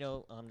in San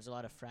Diego. There's a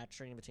lot of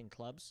fracturing between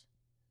clubs.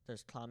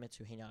 There's comics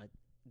who hang out at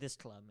this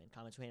club, and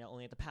comics who hang out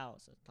only at the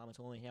Palace, and comics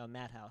who only hang out at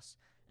Madhouse,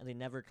 and they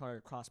never try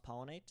to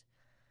cross-pollinate.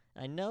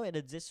 I know it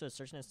exists to a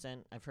certain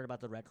extent. I've heard about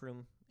the Rec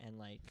Room and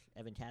like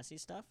Evan Cassidy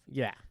stuff.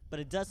 Yeah. But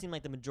it does seem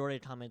like the majority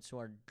of comics who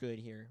are good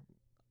here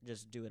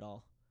just do it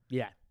all.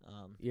 Yeah.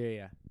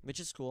 Yeah. Which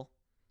is cool.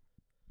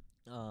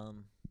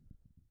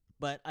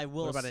 But I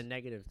will. What about a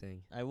negative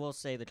thing? I will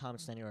say the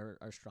comics in San Diego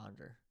are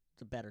stronger.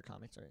 The better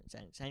comics are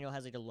in San Diego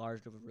has like a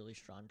large group of really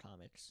strong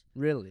comics.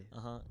 Really?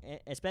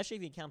 Especially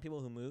if you count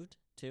people who moved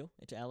too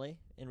into LA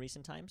in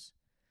recent times.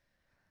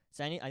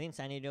 I think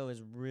San Diego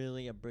is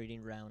really a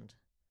breeding ground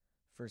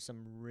for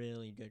some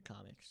really good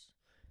comics.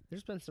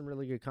 There's been some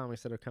really good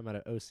comics that have come out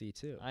of OC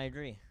too. I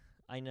agree.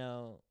 I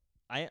know.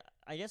 I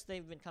guess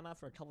they've been come out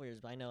for a couple years,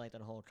 but I know like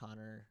that whole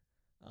Connor,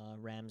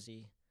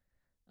 Ramsey,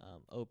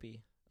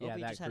 Opie. Yeah,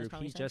 Opie that just group.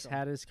 He just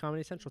had his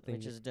Comedy Central thing,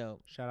 which is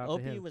dope. Shout out to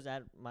Opie him. was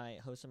at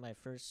hosting one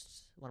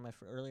of my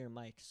earlier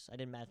mics. I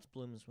did Matt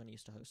Bloom's when he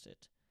used to host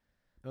it.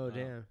 Oh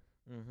damn.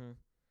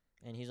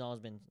 And he's always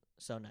been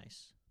so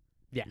nice.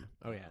 Yeah.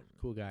 Oh yeah.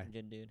 Cool guy.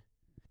 Good dude.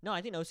 No,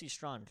 I think OC's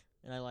strong,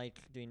 and I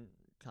like doing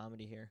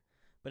comedy here.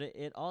 But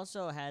it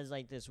also has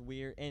like this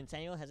weird, and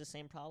San Diego has the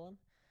same problem,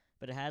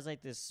 but it has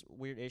like this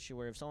weird issue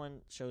where if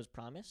someone shows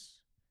promise,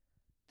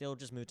 they'll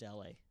just move to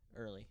LA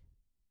early.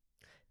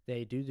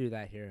 They do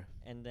that here.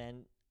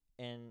 And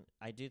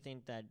I do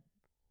think that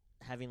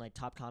having like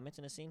top comics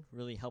in a scene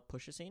really help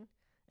push a scene.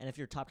 And if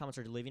your top comics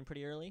are leaving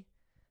pretty early,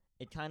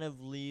 it kind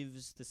of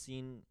leaves the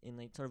scene in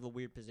like sort of a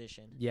weird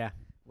position. Yeah.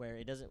 Where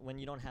it doesn't, when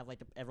you don't have like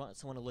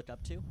someone to look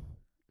up to,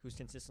 who's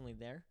consistently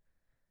there,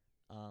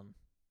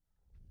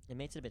 it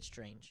makes it a bit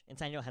strange. And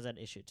San Diego has that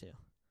issue too.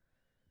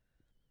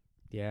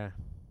 Yeah.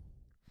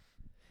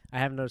 I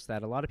have noticed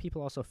that a lot of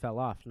people also fell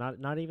off.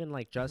 Not even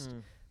like just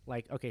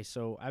like, okay,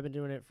 so I've been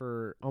doing it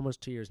for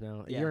almost 2 years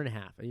now, a year and a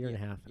half.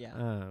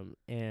 Yeah.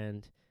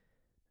 And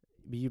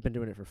you've been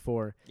doing it for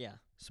 4. Yeah.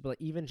 So, but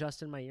like, even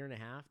just in my year and a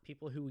half,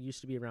 people who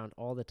used to be around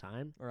all the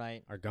time,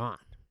 are gone.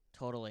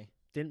 Totally.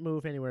 Didn't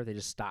move anywhere. They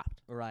just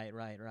stopped. Right.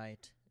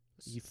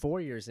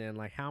 4 years in,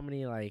 like how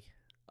many like?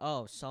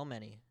 Oh, so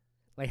many.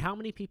 Like how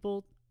many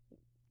people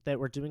that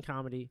were doing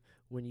comedy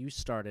when you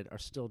started are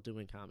still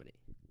doing comedy?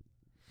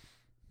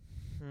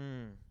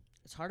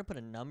 It's hard to put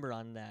a number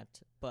on that,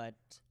 but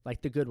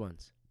like the good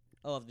ones.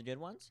 Oh, of the good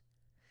ones?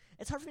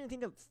 It's hard for me to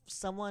think of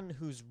someone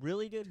who's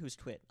really good who's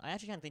quit. I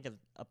actually can't think of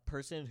a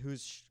person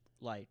who's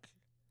like.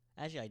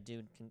 Actually, I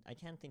do. I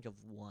can't think of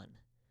one.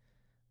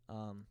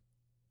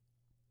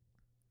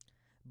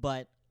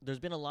 But there's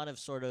been a lot of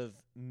sort of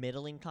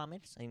middling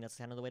comics. I think that's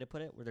kind of the way to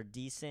put it, where they're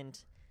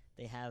decent.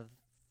 They have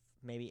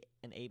maybe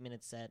an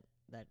 8-minute set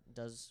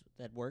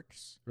that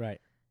works.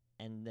 Right.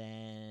 And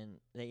then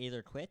they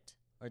either quit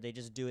or they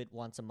just do it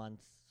once a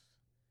month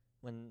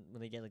when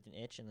they get like an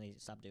itch and they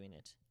stop doing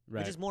it.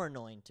 Right. Which is more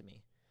annoying to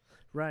me.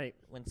 Right.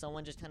 When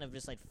someone just kind of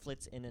just like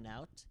flits in and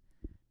out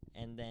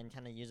and then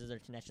kind of uses their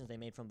connections they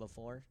made from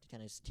before to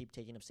kind of keep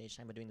taking up stage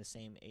time by doing the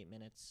same 8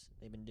 minutes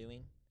they've been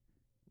doing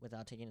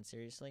without taking it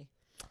seriously.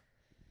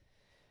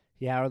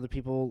 Yeah, or the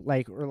people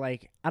like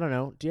I don't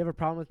know. Do you have a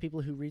problem with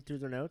people who read through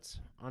their notes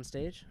on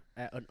stage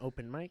at an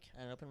open mic?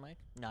 At an open mic?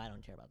 No, I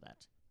don't care about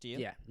that. Do you?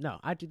 Yeah. No,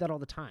 I do that all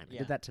the time. Yeah. I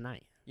did that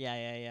tonight. Yeah.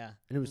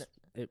 And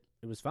it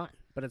was fun.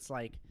 But it's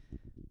like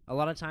a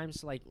lot of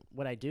times, like,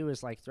 what I do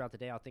is, like, throughout the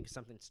day, I'll think of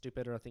something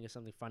stupid or I'll think of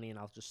something funny, and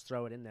I'll just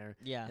throw it in there.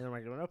 Yeah. And then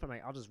when I go to open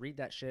mic, I'll just read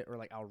that shit, or,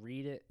 like, I'll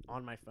read it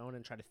on my phone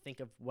and try to think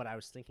of what I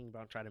was thinking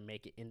about and try to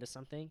make it into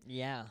something.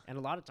 Yeah. And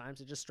a lot of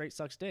times, it just straight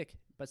sucks dick.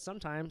 But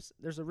sometimes,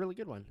 there's a really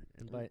good one.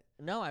 But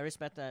no, I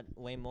respect that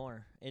way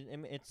more.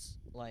 It's,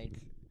 like,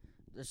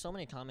 there's so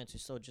many comics who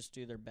still just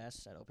do their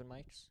best at open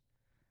mics.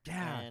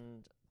 yeah.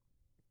 And,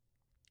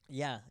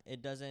 yeah,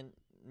 it doesn't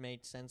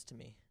make sense to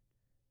me.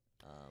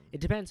 It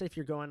depends if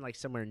you're going, like,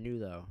 somewhere new,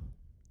 though.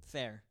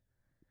 Fair.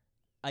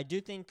 I do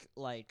think,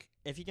 like,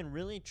 if you can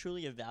really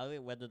truly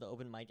evaluate whether the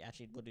open mic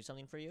actually will do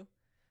something for you,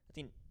 I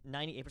think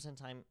 98% of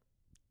the time,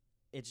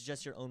 it's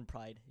just your own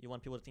pride. You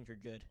want people to think you're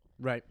good.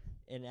 Right.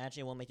 And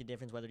actually, it won't make a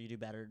difference whether you do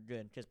bad or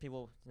good, because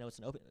people know it's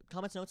an open.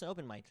 Comments know it's an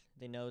open mic.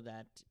 They know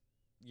that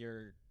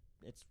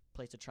it's a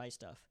place to try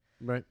stuff.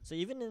 Right. So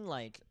even in,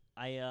 like,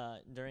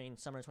 during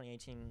summer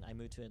 2018, I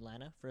moved to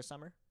Atlanta for a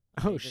summer.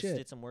 Oh, I just shit.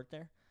 did some work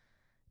there.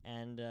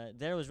 And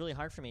there it was really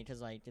hard for me because,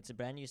 like, it's a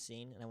brand new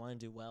scene and I want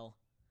to do well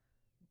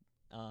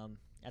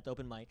at the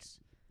open mics.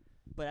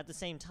 But at the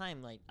same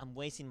time, like, I'm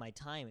wasting my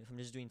time if I'm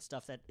just doing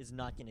stuff that is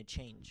not going to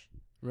change.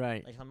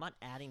 Right. Like, if I'm not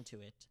adding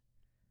to it,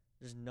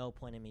 there's no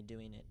point in me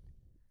doing it.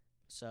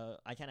 So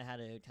I kind of had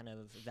to kind of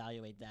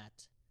evaluate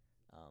that.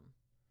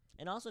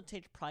 And also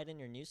take pride in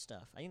your new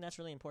stuff. I think that's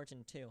really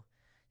important, too.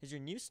 Because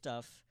your new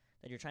stuff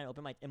that you're trying to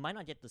open mic, it might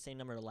not get the same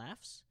number of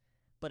laughs.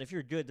 But if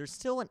you're good, there's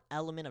still an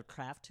element of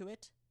craft to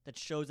it that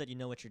shows that you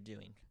know what you're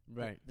doing.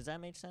 Right. Like, does that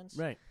make sense?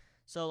 Right.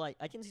 So, like,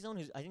 I can see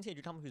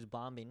a comic who's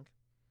bombing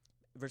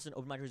versus an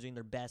open micer who's doing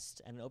their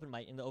best and an open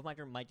mic, and the open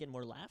micer might get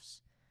more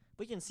laughs.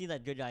 But you can see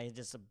that good guy is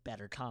just a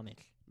better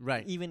comic.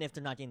 Right. Even if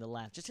they're not getting the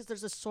laugh. Just because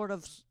there's a sort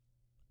of,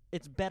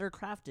 it's better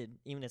crafted,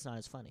 even if it's not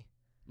as funny.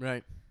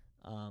 Right.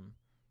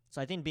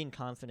 So I think being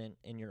confident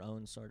in your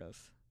own sort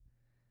of,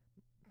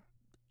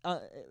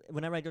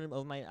 whenever I go to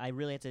open mic, I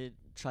really have to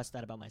trust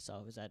that about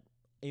myself, is that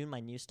even my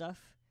new stuff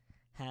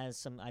has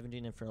some, I've been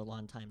doing it for a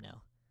long time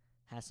now,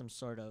 has some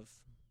sort of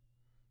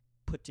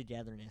put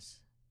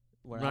togetherness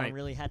where I don't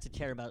really have to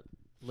care about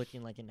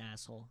looking like an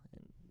asshole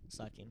and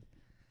sucking.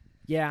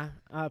 Yeah.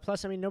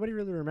 Plus, I mean, nobody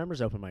really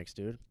remembers open mics,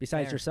 dude,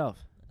 besides Fair.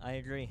 yourself. I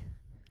agree.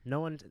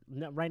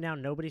 Right now,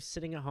 nobody's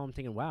sitting at home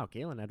thinking, wow,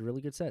 Galen had a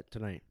really good set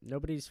tonight.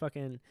 Nobody's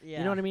fucking, Yeah.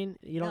 you know what I mean?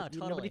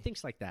 Totally. Nobody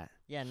thinks like that.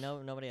 Yeah,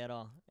 nobody at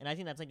all. And I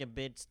think that's like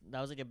that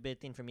was like a big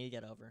thing for me to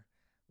get over,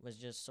 was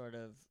just sort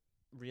of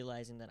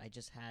realizing that I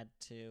just had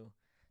to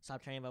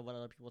stop caring about what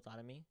other people thought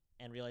of me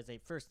and realize they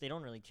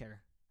don't really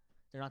care.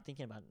 They're not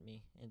thinking about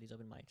me in these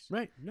open mics.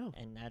 Right, no.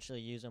 And actually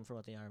use them for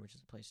what they are, which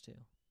is a place to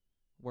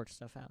work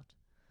stuff out.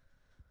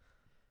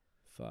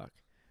 Fuck.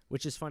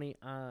 Which is funny,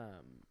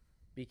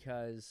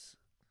 because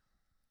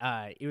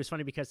it was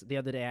funny because the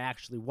other day I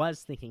actually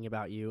was thinking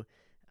about you,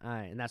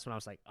 and that's when I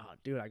was like, oh,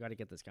 dude, I got to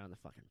get this guy on the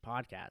fucking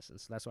podcast. And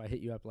so that's why I hit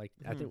you up. Like,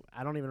 I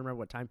don't even remember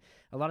what time.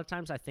 A lot of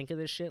times I think of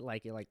this shit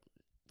like at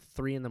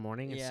 3 a.m.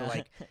 And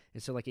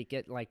so it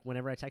get like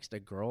whenever I text a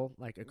girl,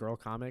 like a girl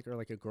comic or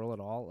like a girl at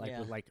all, like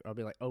with like I'll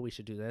be like, oh, we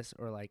should do this,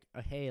 or like,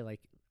 oh, hey, like,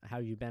 how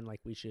you been?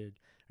 Like, are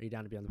you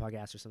down to be on the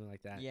podcast or something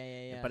like that?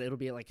 Yeah. But it'll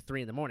be at like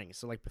 3 a.m.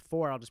 So like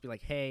before, I'll just be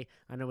like, hey,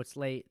 I know it's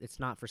late. It's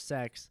not for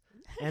sex,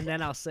 and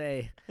then I'll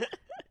say,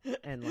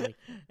 and like,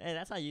 hey,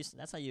 that's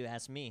how you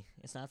ask me.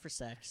 It's not for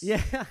sex.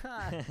 yeah.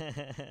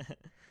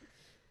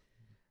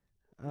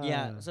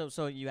 Yeah.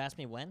 So you asked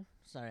me when?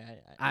 Sorry,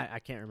 I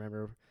can't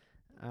remember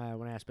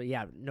when I asked, but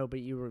yeah, no, but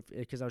you were,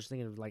 because I was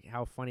thinking of like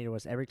how funny it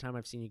was. Every time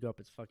I've seen you go up,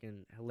 it's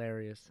fucking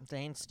hilarious.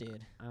 Thanks,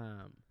 dude.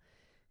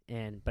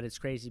 But it's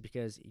crazy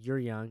because you're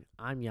young,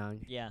 I'm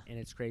young. Yeah. And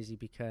it's crazy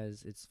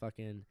because it's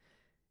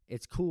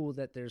cool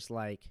that there's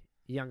like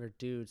younger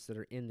dudes that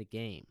are in the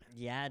game.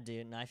 Yeah,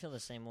 dude. And I feel the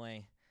same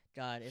way.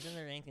 God, isn't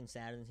there anything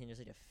sadder than seeing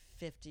just like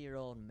a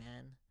 50-year-old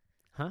man?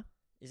 Huh?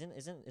 Is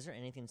there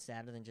anything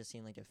sadder than just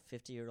seeing like a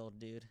 50-year-old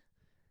dude?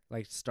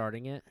 Like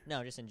starting it?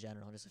 No, just in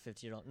general, just a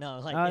 50-year-old. No,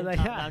 like,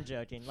 I'm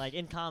joking. Like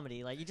in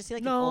comedy, like you just see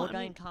like an old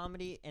guy in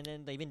comedy, and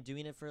then they've been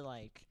doing it for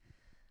like,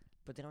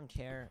 but they don't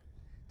care.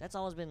 That's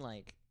always been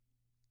like,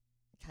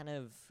 it kind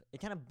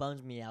of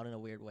bums me out in a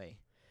weird way.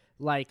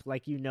 Like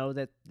you know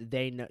that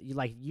they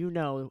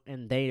know,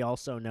 and they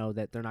also know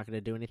that they're not going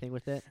to do anything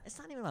with it. It's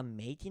not even about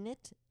making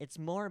it. It's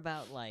more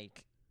about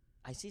like,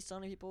 I see so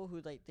many people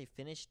who like they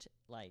finished,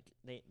 like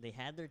they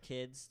had their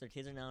kids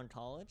are now in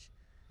college,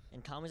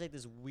 and comedy's like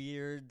this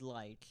weird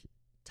like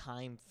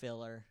time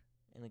filler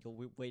and like a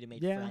way to make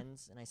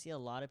friends. And I see a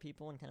lot of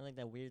people in kind of like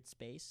that weird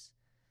space,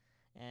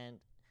 and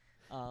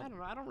I don't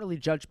know. I don't really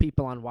judge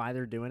people on why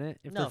they're doing it.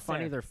 If they're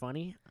funny, fair. they're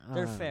funny.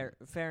 They're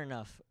fair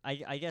enough.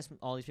 I guess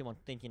all these people I'm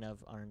thinking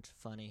of aren't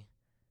funny.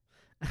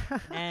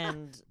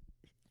 And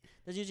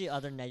there's usually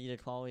other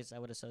negative qualities I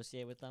would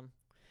associate with them.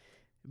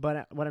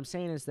 But what I'm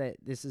saying is that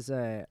this is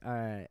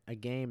a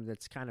game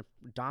that's kind of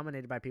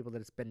dominated by people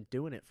that's been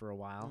doing it for a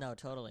while. No,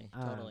 totally.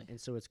 And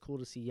so it's cool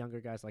to see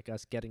younger guys like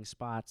us getting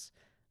spots.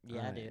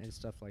 Yeah, dude. And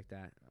stuff like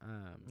that.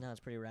 No,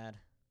 it's pretty rad.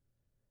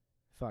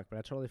 Fuck, but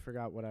I totally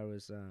forgot what I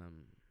was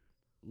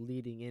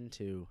leading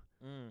into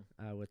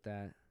with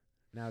that.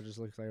 Now it just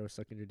looks like I was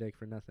sucking your dick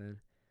for nothing.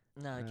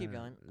 No, keep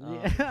going.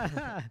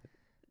 Yeah.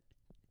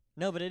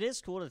 No, but it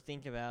is cool to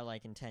think about,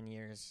 like, in 10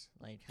 years,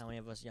 like, how many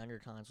of us younger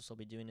cons will still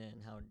be doing it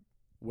and how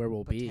Where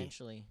we'll be.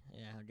 potentially,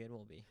 how good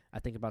we'll be. I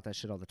think about that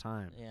shit all the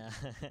time. Yeah.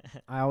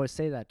 I always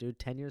say that, dude.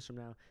 10 years from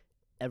now,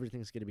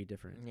 everything's going to be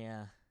different.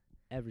 Yeah,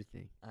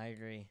 Everything. I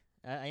agree.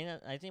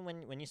 I think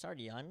when you start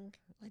young,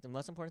 like, the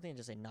most important thing is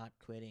just, like, not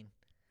quitting.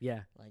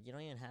 Yeah. Like, you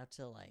don't even have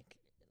to, like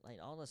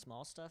all the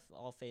small stuff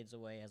all fades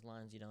away as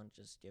long as you don't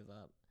just give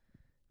up.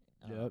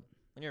 Yep.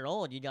 When you're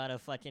old, you gotta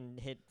fucking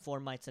hit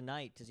 4 mites a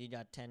night 'cause you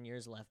got 10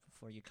 years left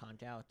before you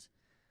conk out.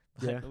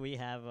 But Yeah. we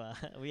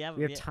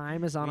have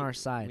Time is on our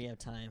side. We have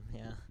time,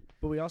 yeah.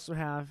 But we also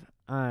have,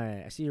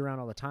 I see you around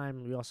all the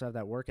time. We also have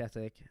that work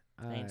ethic.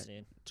 Thanks,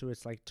 dude.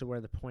 To where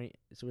the point,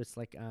 so it's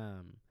like,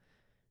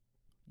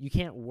 you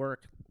can't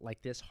work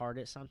like this hard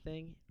at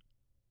something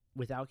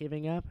without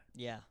giving up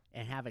Yeah,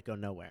 and have it go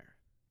nowhere.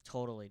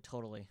 totally.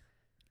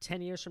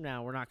 10 years from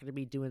now, we're not going to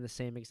be doing the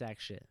same exact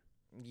shit.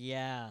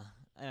 Yeah,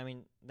 I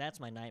mean that's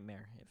my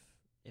nightmare.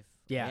 If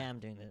Yeah. I am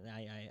doing that,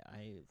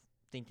 I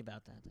think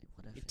about that. Like,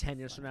 what if 10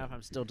 years from now, if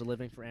I'm still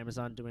delivering for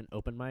Amazon doing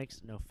open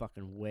mics, no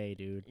fucking way,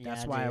 dude.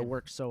 That's Yeah, why I dude.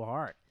 work so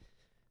hard.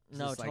 'Cause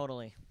No, it's like-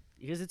 totally.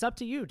 Because it's up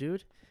to you,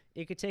 dude.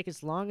 It could take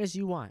as long as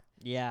you want.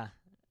 Yeah.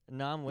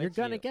 No, I'm with You're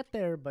going to you. get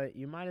there, but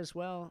you might as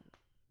well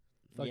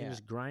fucking Yeah.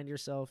 just grind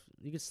yourself.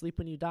 You can sleep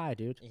when you die,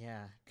 dude.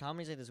 Yeah,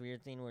 comedy's like this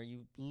weird thing where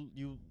you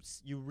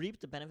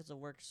reap the benefits of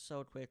work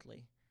so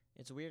quickly.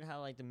 It's weird how,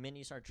 like, the minute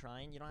you start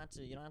trying, you don't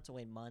have to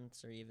wait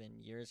months or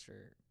even years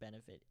for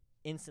benefit.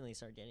 Instantly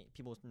start getting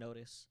people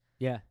notice.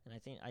 Yeah. And I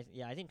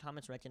think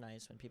comments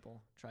recognize when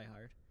people try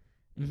hard.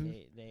 Mhm.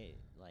 And they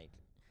like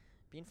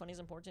being funny is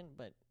important,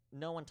 but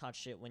no one taught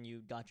shit when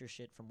you got your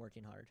shit from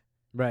working hard.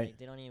 Right. Like,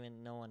 they don't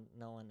even no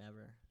one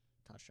ever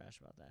talks trash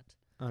about that.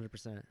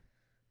 100%.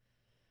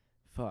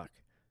 Fuck.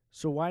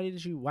 So why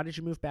did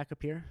you move back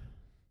up here?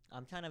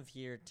 I'm kind of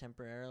here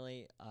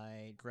temporarily.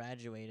 I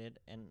graduated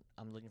and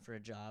I'm looking for a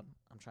job.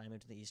 I'm trying to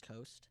move to the East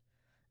Coast.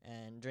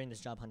 And during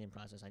this job hunting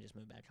process, I just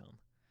moved back home.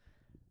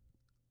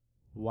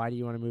 Why do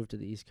you want to move to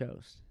the East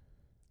Coast?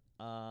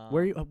 Um,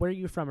 Where are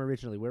you from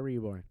originally? Where were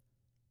you born?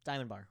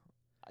 Diamond Bar.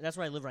 That's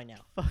where I live right now.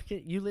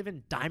 Fucking, you live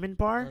in Diamond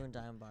I Bar? live in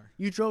Diamond Bar.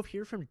 You drove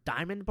here from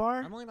Diamond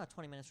Bar? I'm only about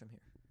 20 minutes from here.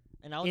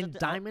 And I was In at the,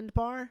 Diamond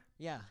Bar?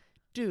 yeah.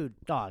 Dude,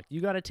 dog, you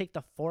got to take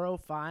the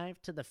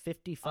 405 to the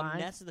 55?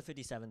 Next to the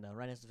 57, though.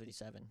 Right next to the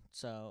 57.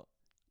 So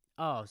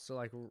Oh, so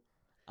like,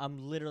 I'm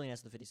literally next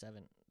to the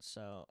 57.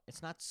 So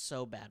it's not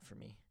so bad for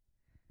me.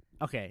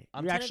 okay.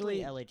 I'm you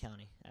technically actually, LA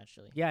County,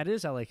 actually. yeah, it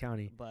is LA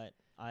County. But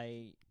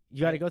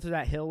You got to I- go through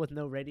that hill with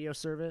no radio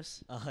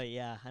service. Oh,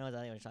 yeah. I know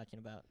exactly what you're talking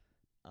about.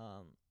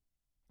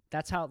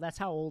 That's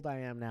how old I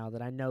am now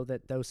that I know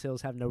that those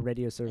hills have no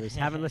radio service.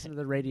 Haven't listened to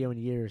the radio in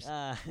years.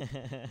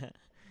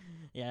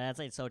 Yeah, that's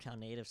like SoCal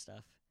native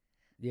stuff.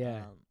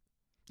 Yeah.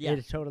 Yeah.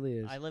 It totally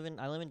is. I live in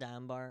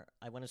Diamond Bar.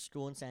 I went to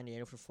school in San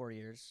Diego for 4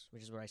 years,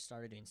 which is where I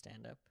started doing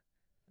stand up.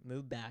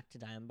 Moved back to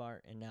Diamond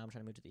Bar, and now I'm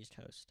trying to move to the East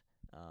Coast.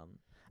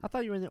 I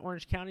thought you were in the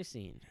Orange County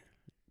scene.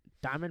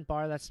 Diamond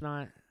Bar, that's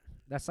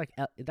like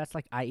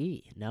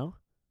IE, no?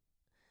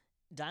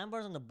 Diamond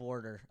Bar's on the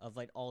border of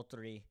like all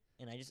three,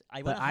 and I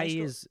went But to high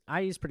school.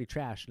 IE is pretty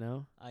trash,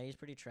 no? IE is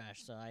pretty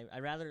trash, so I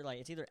rather like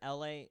it's either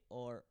LA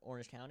or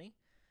Orange County,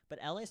 but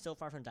LA is still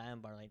far from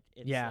Diamond Bar. Like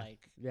it's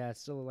like Yeah, it's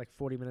still like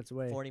 40 minutes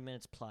away. 40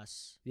 minutes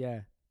plus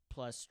Yeah.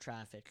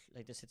 traffic.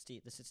 Like the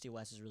 60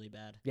 West is really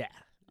bad. Yeah.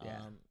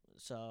 Yeah.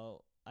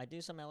 So I do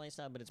some LA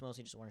stuff, but it's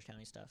mostly just Orange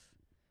County stuff.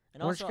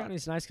 And Orange also,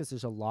 County's nice because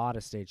there's a lot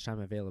of stage time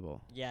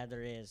available. yeah,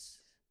 there is.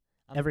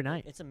 Every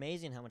night. It's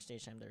amazing how much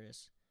stage time there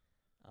is.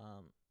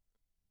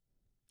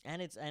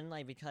 And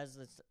like because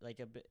it's like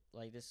a bit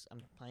like this,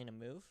 I'm planning to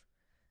move.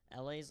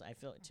 LA's, I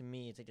feel, to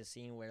me, it's like a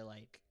scene where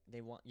like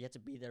you have to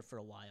be there for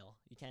a while.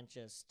 You can't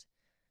just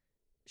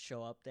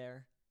show up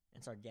there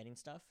and start getting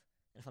stuff.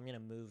 And if I'm gonna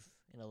move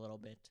in a little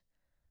bit,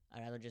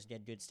 I'd rather just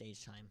get good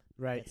stage time.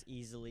 Right. That's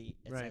easily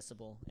Right.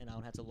 accessible, and I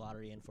don't have to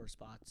lottery in for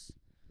spots.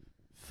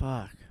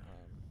 Fuck.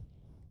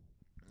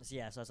 So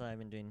that's why I've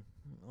been doing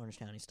Orange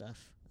County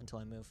stuff until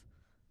I move.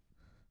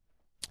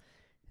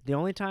 The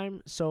only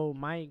time, so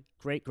my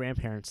great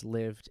grandparents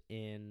lived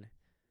in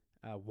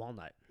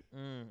Walnut,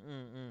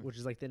 which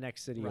is like the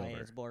next city Right,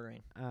 over. it's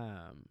bordering.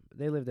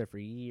 They lived there for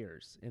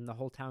years, and the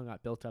whole town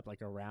got built up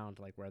like around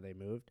like where they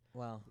moved,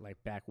 Wow. like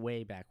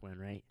way back when,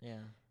 right? Yeah.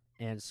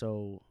 And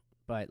so,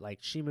 but like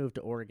she moved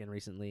to Oregon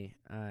recently,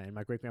 and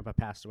my great grandpa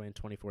passed away in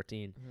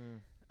 2014.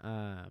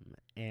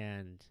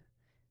 And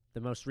the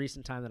most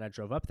recent time that I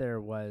drove up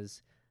there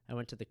was I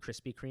went to the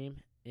Krispy Kreme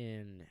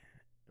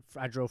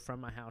I drove from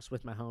my house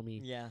with my homie.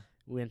 Yeah.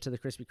 We went to the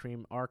Krispy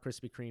Kreme, our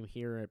Krispy Kreme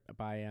here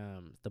by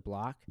the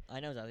block. I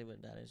know exactly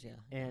what that is, yeah.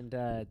 And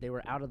they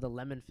were out of the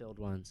lemon-filled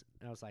ones.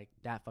 And I was like,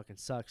 that fucking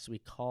sucks. We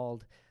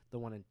called the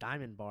one in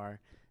Diamond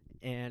Bar,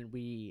 and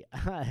we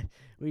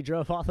we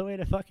drove all the way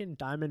to fucking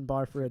Diamond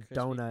Bar for a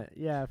donut.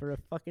 Yeah, for a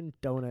fucking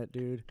donut,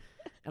 dude.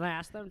 And I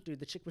asked them, dude,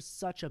 the chick was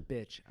such a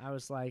bitch. I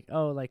was like,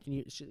 oh, like, can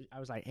you? I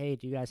was like, hey,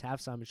 do you guys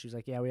have some? And she was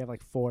like, yeah, we have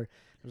like 4. I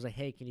was like,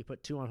 hey, can you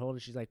put 2 on hold?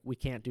 And she's like, we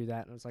can't do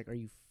that. And I was like, are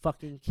you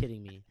fucking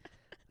kidding me?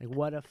 Like,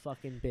 what a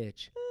fucking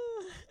bitch.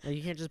 Like,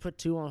 you can't just put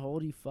 2 on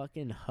hold, you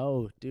fucking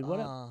hoe, dude. What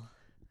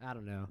I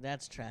don't know.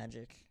 That's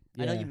tragic.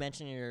 Yeah. I know you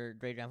mentioned your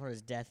great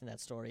grandfather's death in that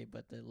story,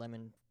 but the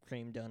lemon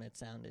cream donut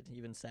sounded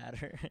even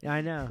sadder. Yeah,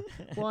 I know.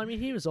 Well, I mean,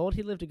 he was old.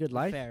 He lived a good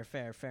life.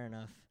 Fair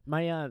enough.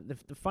 My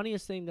the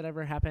funniest thing that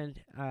ever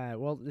happened.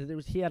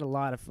 He had a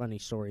lot of funny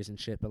stories and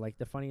shit, but like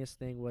the funniest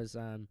thing was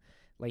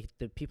like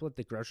the people at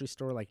the grocery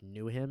store like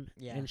knew him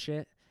and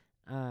shit.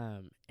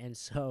 And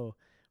so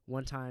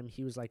one time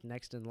he was like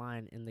next in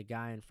line, and the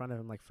guy in front of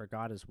him like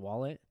forgot his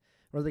wallet.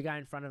 Or the guy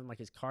in front of him, like,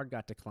 his card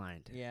got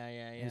declined. Yeah.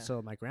 And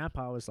so my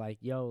grandpa was like,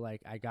 yo,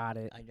 like, I got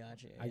it. I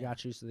got you. I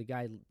got you. So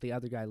the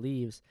other guy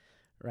leaves,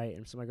 right?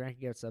 And so my grandpa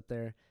gets up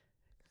there.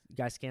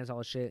 Guy scans all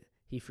his shit.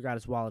 He forgot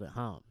his wallet at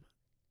home.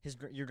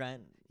 Your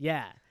grand?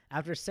 Yeah.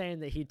 After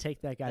saying that he'd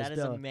take that guy's bill.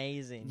 That is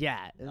amazing.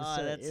 Yeah.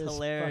 Oh, that's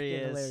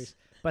hilarious.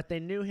 But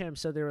they knew him,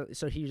 so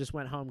he just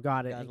went home,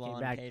 got it, and came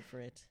back. Paid for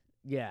it.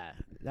 Yeah.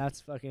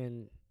 That's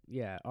fucking...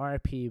 Yeah,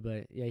 R.I.P.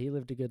 But yeah, he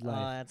lived a good life.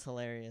 Oh, that's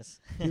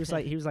hilarious. he was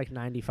like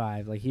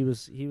 95. Like he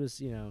was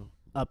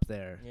up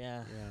there.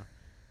 Yeah.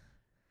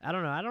 I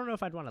don't know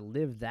if I'd want to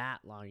live that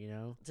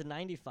long. To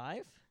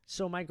 95.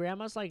 So my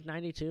grandma's like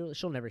 92.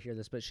 She'll never hear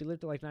this, but she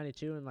lived to like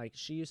 92, and like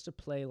she used to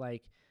play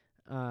like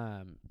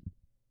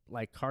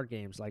card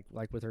games like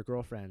with her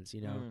girlfriends,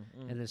 and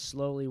then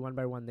slowly one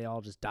by one they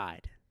all just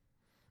died,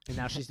 and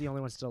now she's the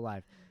only one still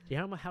alive. Do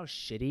you know how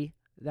shitty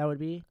that would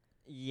be?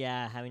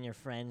 Yeah, having your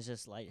friends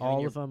just like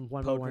all of them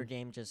one by one. Poker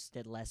game just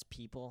get less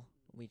people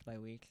week by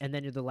week, and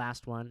then you're the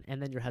last one,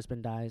 and then your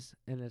husband dies,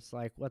 and it's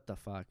like, what the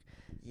fuck?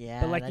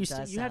 Yeah, but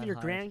like you have your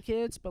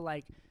grandkids, but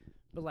like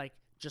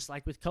just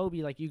like with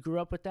Kobe, like you grew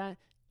up with that,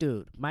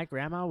 dude. My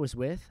grandma was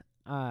with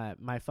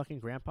my fucking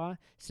grandpa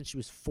since she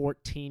was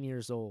 14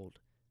 years old.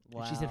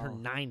 Wow, and she's in her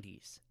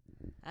 90s.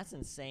 That's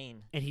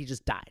insane. And he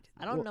just died.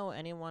 I don't know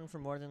anyone for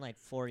more than like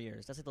 4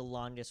 years. That's like the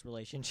longest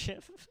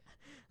relationship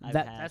I've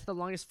had. That's the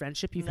longest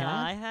friendship you've had?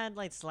 I had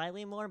like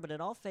slightly more, but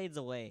it all fades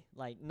away.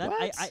 Like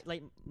I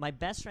like my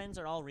best friends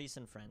are all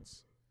recent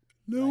friends.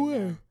 No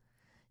way.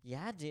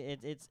 Yeah,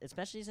 dude, it's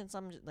especially since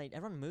I'm like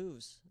everyone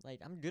moves. Like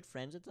I'm good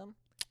friends with them.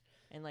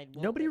 And like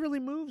nobody really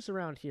moves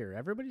around here.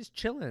 Everybody's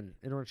chilling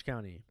in Orange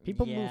County.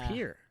 People move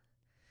here.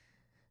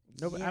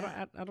 Nobody,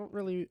 I don't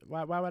really.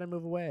 Why would I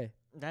move away?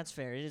 That's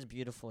fair. It is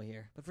beautiful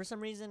here, but for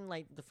some reason,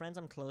 like the friends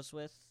I'm close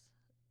with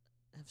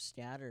have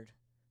scattered.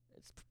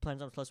 It's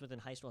friends I'm close with in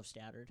high school have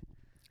scattered.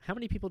 How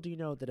many people do you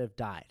know that have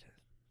died?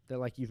 That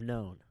like you've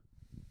known?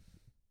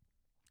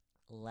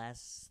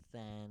 Less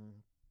than,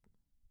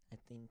 I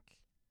think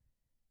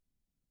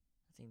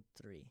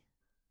 3.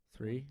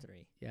 3?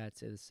 3. Yeah, I'd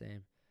say the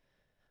same.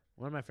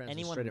 One of my friends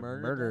was straight up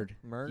murdered.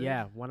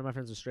 Yeah, one of my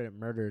friends was straight up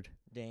murdered.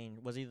 Dang,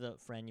 was he the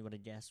friend you would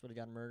have guessed would have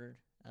gotten murdered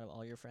out of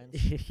all your friends?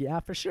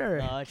 Yeah, for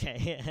sure. Oh,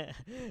 okay.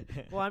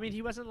 Well, I mean,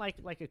 he wasn't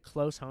like a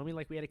close homie.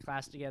 Like we had a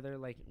class together.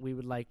 Like we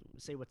would like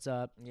say what's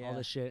up, all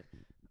this shit.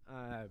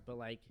 But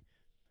like,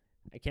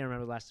 I can't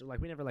remember the last.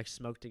 Like we never like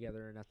smoked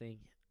together or nothing.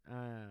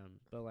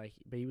 But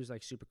he was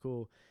like super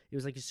cool. It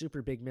was like a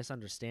super big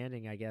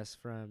misunderstanding, I guess,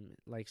 from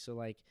like so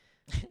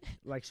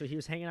he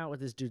was hanging out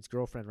with this dude's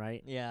girlfriend,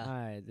 right?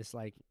 Yeah. This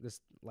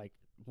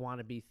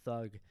wannabe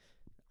thug.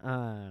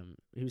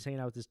 He was hanging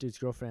out with this dude's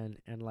girlfriend,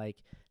 and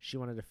like she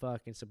wanted to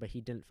fuck, and so but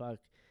he didn't fuck,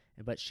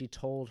 but she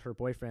told her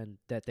boyfriend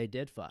that they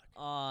did fuck.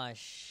 Oh,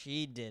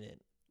 she did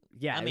it.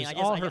 Yeah, I mean, it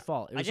was all her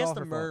fault. I guess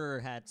the murderer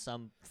had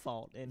some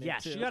fault in it. Yeah,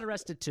 too. she got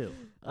arrested too.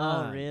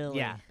 Oh, really?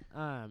 Yeah.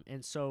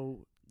 And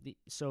so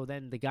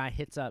then the guy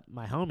hits up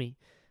my homie,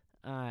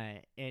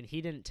 and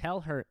he didn't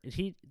tell her.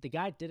 The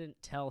guy didn't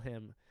tell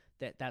him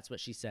that that's what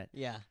she said.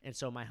 Yeah. And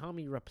so my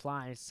homie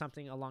replies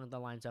something along the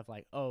lines of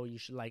like, "Oh, you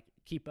should like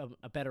keep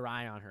a better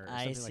eye on her." Or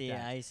I something see. like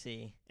that. I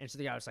see. And so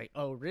the guy was like,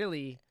 "Oh,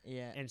 really?"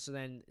 Yeah. And so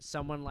then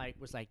someone like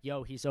was like,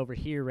 "Yo, he's over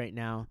here right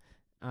now."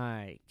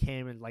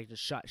 Came and like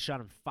just shot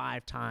him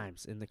 5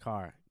 times in the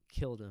car,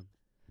 killed him.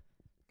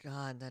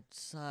 God, that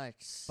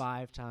sucks.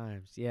 5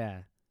 times,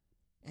 yeah.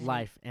 And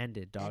life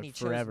ended, dog,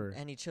 forever.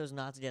 And he chose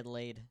not to get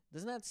laid.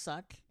 Doesn't that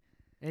suck?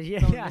 And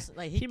yeah.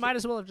 Like, he might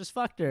as well have just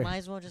fucked her. Might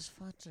as well just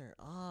fucked her.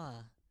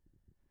 Ah.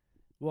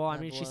 Well, I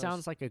mean, she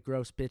sounds like a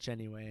gross bitch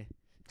anyway.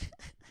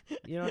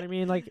 You know what I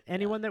mean? Like,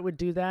 anyone that would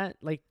do that,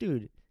 like,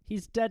 dude,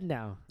 he's dead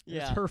now.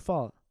 Yeah. It's her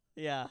fault.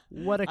 Yeah.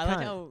 What a cunt. I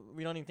like how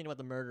we don't even think about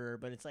the murderer,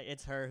 but it's like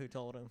it's her who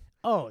told him.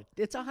 Oh,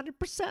 it's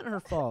 100% her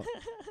fault.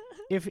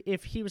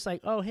 If he was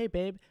like, "Oh, hey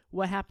babe,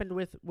 what happened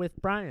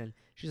with Brian?"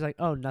 She's like,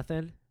 "Oh,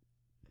 nothing."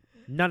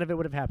 None of it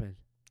would have happened.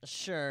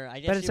 Sure, I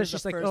guess. But it's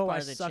just like, "Oh, I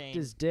sucked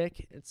his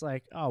dick." It's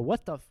like, "Oh,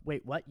 what the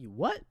wait, what? You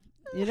what?"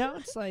 You know?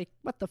 It's like,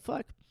 "What the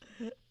fuck?"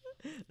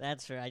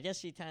 That's her. I guess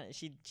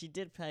she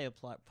did play a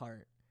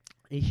part.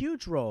 A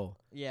huge role.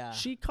 Yeah.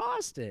 She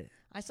caused it.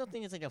 I still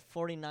think it's like a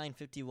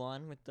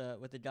 49-51 with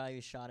the guy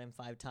who shot him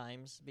 5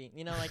 times. Being,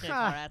 like in a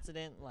car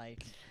accident,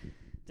 like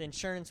the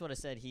insurance would have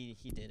said he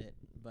did it,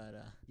 but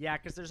yeah,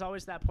 because there's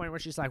always that point where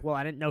she's like, well,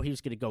 I didn't know he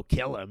was gonna go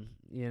kill him.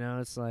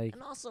 It's like,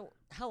 and also,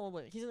 how old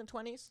was he? He's in the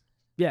 20s.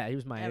 Yeah, he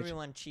was my age.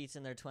 Everyone cheats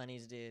in their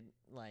 20s, dude.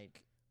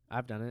 Like,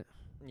 I've done it.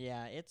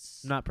 Yeah,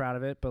 it's I'm not proud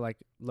of it, but like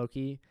low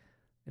key,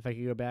 if I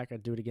could go back,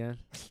 I'd do it again.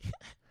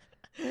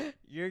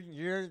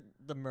 You're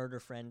the murder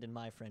friend in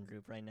my friend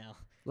group right now.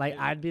 Like,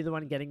 I'd be the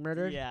one getting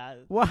murdered? Yeah.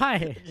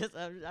 Why?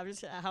 I'm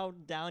just how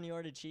down you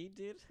are to cheat,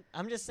 dude.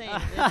 I'm just saying,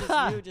 it's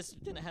just you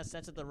just didn't have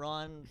sex with the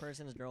wrong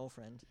person's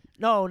girlfriend.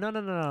 No.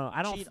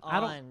 I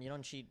don't. You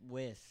don't cheat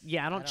with.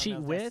 Yeah, I don't cheat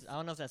with. I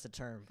don't know if that's a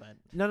term, but.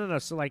 No.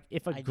 So like,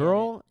 if a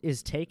girl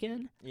is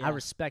taken, I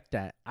respect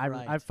that.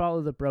 I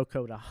follow the bro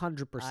code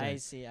 100%. I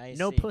see.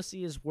 No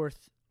pussy is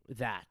worth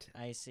that.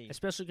 I see.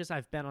 Especially because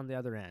I've been on the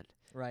other end.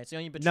 Right. So you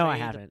only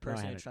betray the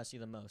person who trusts you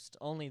the most.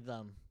 Only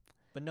them,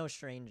 but no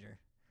stranger.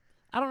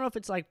 I don't know if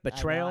it's like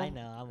betrayal. I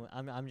know.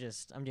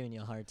 I'm giving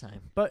you a hard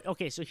time. But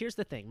okay, so here's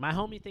the thing. My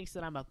homie thinks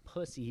that I'm a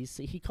pussy.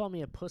 He called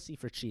me a pussy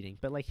for cheating.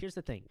 But like, here's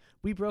the thing.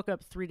 We broke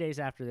up 3 days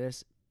after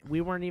this.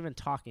 We weren't even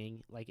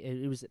talking. Like,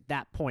 it was at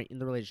that point in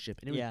the relationship,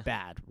 and it was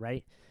bad,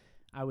 right?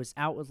 I was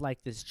out with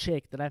like this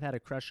chick that I've had a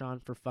crush on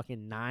for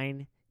fucking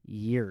 9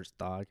 years,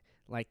 dog.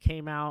 Like,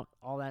 came out,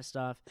 all that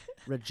stuff,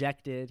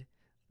 rejected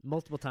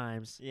multiple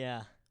times.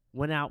 Yeah.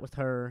 Went out with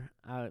her,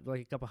 like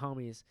a couple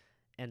homies,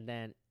 and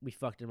then we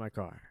fucked in my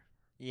car.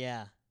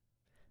 Yeah.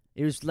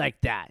 It was like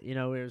that, It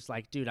was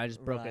like, dude, I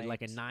just broke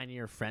like a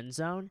 9-year friend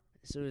zone.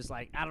 So it was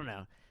like, I don't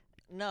know.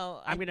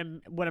 No.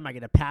 What am I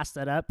gonna pass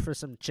that up for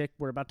some chick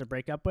we're about to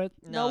break up with?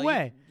 No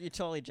way. You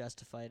totally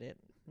justified it.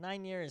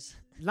 9 years.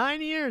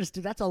 9 years,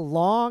 dude. That's a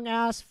long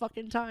ass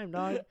fucking time,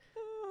 dog.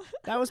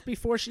 That was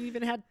before she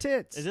even had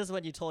tits. Is this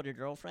what you told your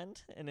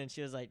girlfriend? And then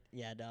she was like,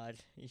 yeah, dog,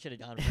 you should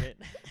have gone for it.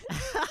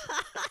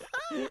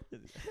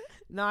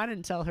 No, I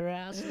didn't tell her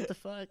ass. What the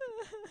fuck?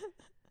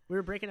 We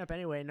were breaking up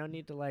anyway. No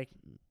need to, like,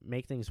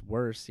 make things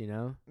worse,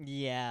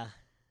 Yeah.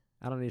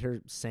 I don't need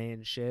her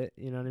saying shit.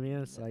 You know what I mean?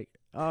 It's like,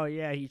 oh,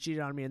 yeah, he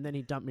cheated on me, and then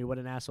he dumped me. What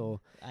an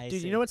asshole.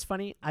 Dude, you know what's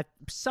funny?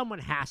 Someone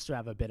has to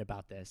have a bit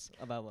about this.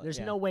 About what? There's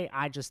no way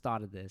I just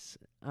thought of this.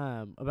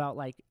 About,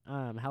 like,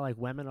 how, like,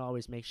 women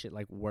always make shit,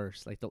 like,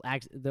 worse. Like,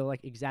 they'll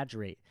like,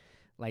 exaggerate.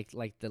 Like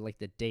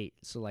the date.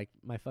 So, like,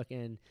 my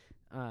fucking,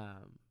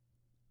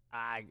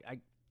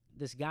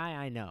 this guy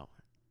I know,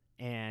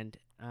 and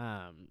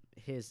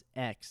his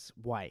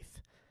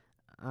ex-wife,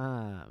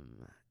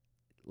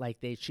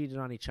 like, they cheated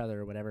on each other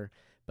or whatever,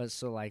 but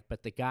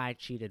the guy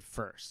cheated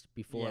first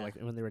before, like,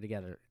 when they were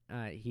together.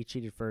 He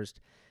cheated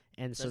first,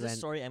 and so then. Does this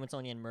story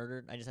Emmetsonian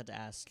murdered? I just had to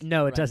ask.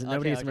 No, it doesn't.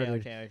 Nobody's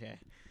murdered. Okay.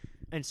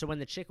 And so when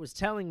the chick was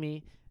telling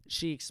me,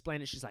 she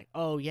explained it. She's like,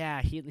 "Oh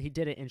yeah, he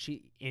did it, and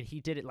he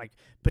did it like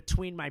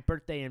between my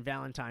birthday and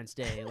Valentine's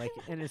Day, like."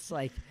 And it's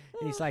like,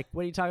 and he's like,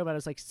 "What are you talking about?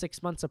 It's like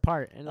 6 months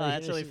apart." And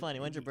that's really funny.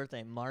 When's your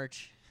birthday?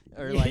 March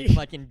or like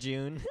fucking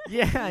June?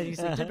 Yeah, and he's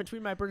like,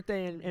 between my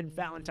birthday and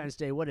Valentine's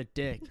Day. What a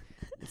dick.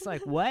 It's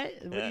like, what?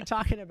 What are you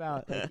talking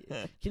about? Like,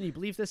 can you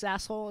believe this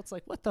asshole? It's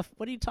like, what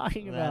are you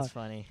talking about? That's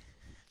funny.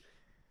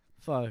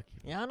 Fuck.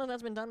 Yeah, I don't know if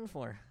that's been done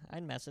before.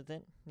 I'd mess with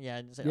it. Yeah,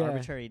 it's like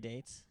arbitrary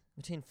dates.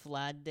 Between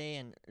Flag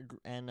Day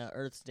and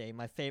Earth's Day,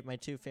 my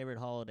 2 favorite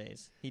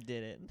holidays, he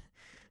did it.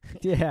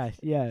 Yeah.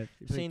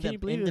 Between the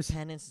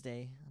Independence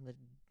Day,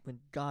 when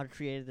God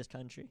created this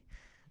country.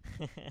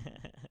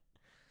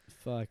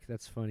 Fuck,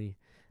 that's funny.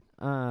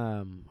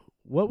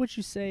 What would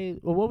you say?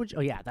 Well,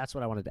 oh yeah, that's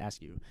what I wanted to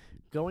ask you.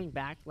 Going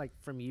back, like,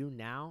 from you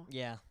now,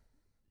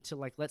 to,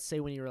 like, let's say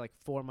when you were like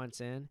 4 months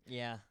in,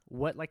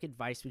 what, like,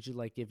 advice would you,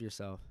 like, give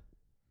yourself?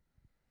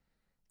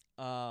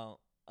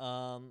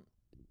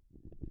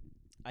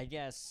 I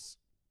guess,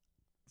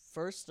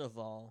 first of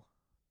all,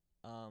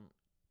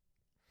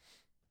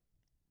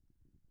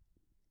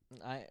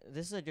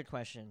 this is a good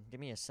question.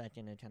 Give me a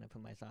second to kind of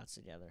put my thoughts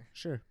together.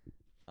 Sure.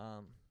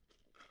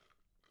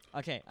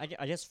 Okay,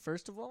 I guess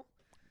first of all,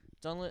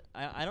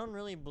 I don't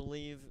really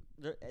believe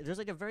there's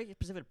like a very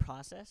specific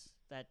process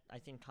that I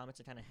think comics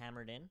have kind of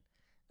hammered in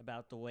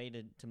about the way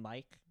to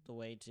mic, the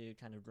way to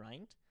kind of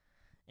grind,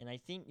 and I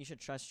think you should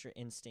trust your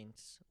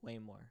instincts way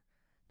more.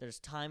 There's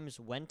times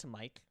when to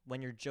mic,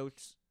 when your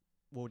jokes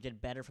will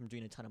get better from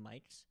doing a ton of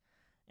mics,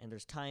 and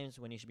there's times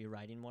when you should be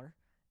writing more,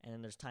 and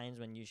then there's times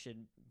when you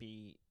should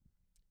be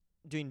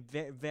doing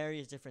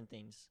various different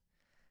things.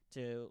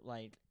 To,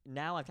 like,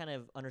 now I've kind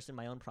of understood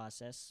my own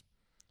process,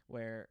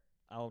 where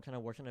I'll kind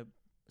of work on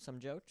some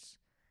jokes,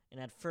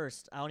 and at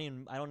first I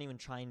don't even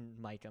try and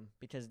mic them,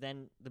 because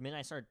then the minute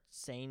I start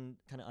saying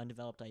kind of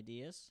undeveloped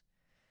ideas,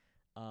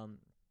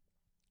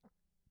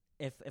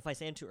 if I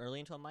say them too early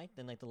into a mic,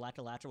 then, like, the lack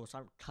of laughter will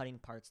start cutting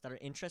parts that are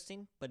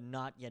interesting but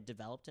not yet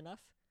developed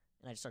enough,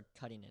 and I just start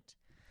cutting it.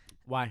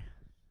 Why?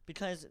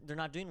 Because they're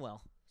not doing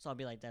well. So I'll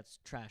be like, that's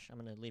trash. I'm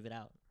going to leave it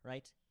out,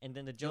 right? And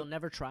then the joke... You'll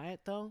never try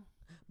it, though?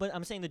 But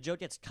I'm saying the joke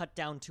gets cut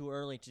down too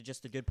early to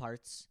just the good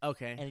parts.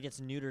 Okay. And it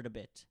gets neutered a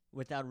bit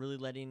without really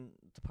letting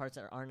the parts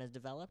that aren't as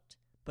developed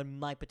but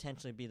might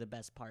potentially be the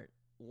best part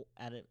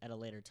at a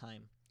later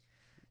time.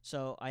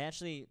 So I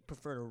actually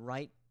prefer to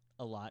write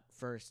a lot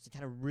first to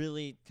kind of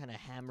really kind of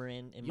hammer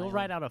in. You'll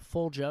write out a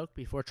full joke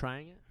before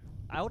trying it?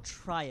 I will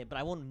try it, but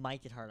I won't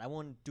mic it hard. I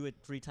won't do it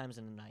 3 times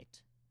in a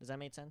night. Does that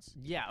make sense?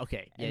 Yeah,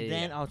 okay. And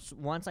then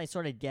once I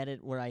sort of get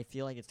it where I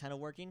feel like it's kind of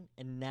working,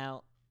 and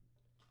now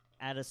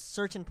at a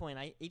certain point,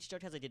 each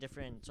joke has like a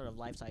different sort of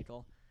life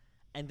cycle,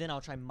 and then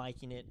I'll try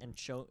micing it and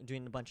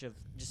doing a bunch of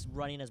just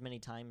running as many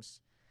times,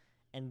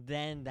 and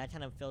then that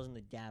kind of fills in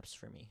the gaps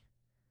for me.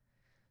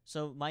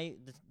 So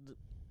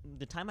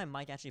the time I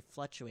mic actually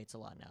fluctuates a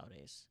lot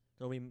nowadays.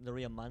 There'll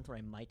be a month where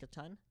I mic a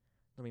ton.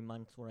 There'll be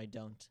months where I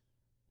don't.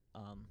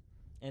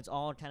 And it's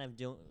all kind of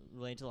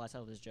related to the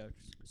lifestyle of those jokes.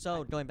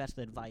 So going back to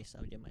the advice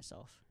I would give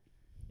myself,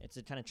 it's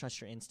to kind of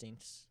trust your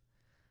instincts.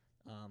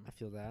 I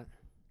feel that.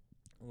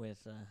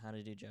 With how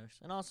to do jokes.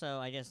 And also,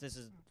 I guess this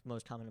is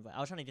most common advice. I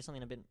was trying to get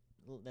something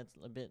that's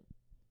a bit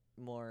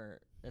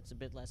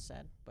less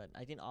sad, but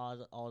I think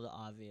all the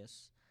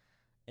obvious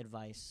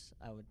advice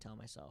I would tell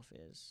myself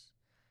is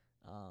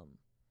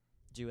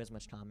do as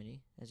much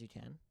comedy as you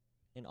can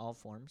in all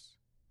forms.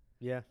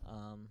 Yeah.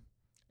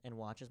 And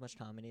watch as much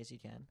comedy as you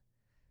can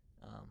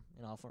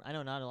in all forms. I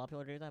know not a lot of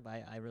people do that,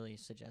 but I really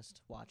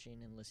suggest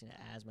watching and listening to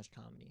as much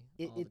comedy.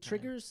 It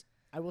triggers,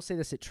 I will say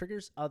this, it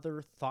triggers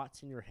other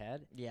thoughts in your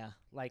head. Yeah.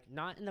 Like,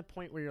 not in the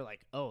point where you're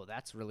like, oh,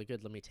 that's really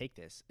good, let me take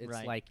this. It's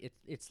right. like,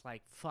 it's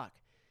like, fuck.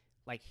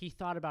 Like, he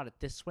thought about it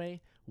this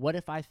way. What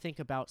if I think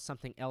about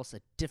something else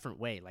a different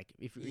way? Like,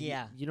 if you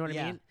know what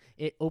I mean?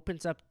 It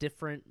opens up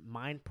different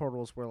mind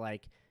portals where,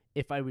 like,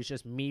 if I was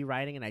just me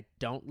writing and I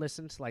don't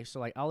listen to, like,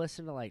 so, like, I'll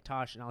listen to, like,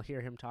 Tosh and I'll hear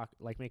him talk,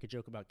 like, make a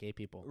joke about gay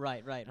people.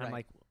 Right. And I'm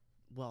like,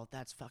 well,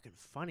 that's fucking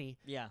funny.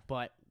 Yeah.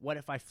 But what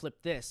if I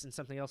flip this and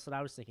something else that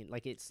I was thinking?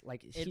 Like, it's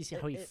like,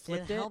 how he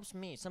flipped it. It helps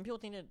me. Some people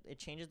think that it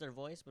changes their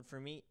voice, but for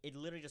me, it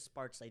literally just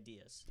sparks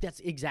ideas. That's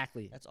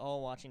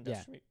all watching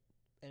does for me,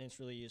 and it's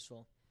really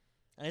useful.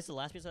 And it's the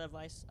last piece of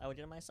advice I would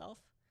give to myself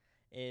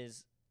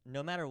is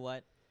no matter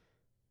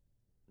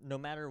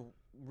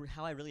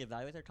how I really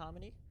evaluate their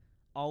comedy,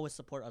 always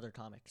support other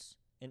comics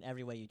in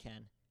every way you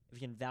can.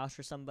 If you can vouch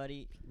for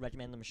somebody,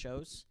 recommend them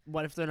shows.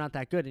 What if they're not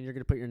that good and you're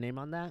going to put your name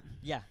on that?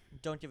 Yeah,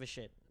 don't give a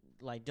shit.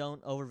 Like,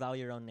 don't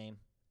overvalue your own name.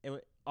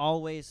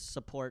 Always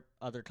support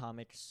other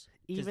comics.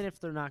 Even if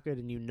they're not good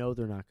and you know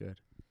they're not good.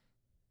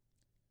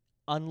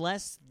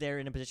 Unless they're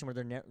in a position where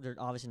they're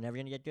obviously never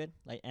going to get good,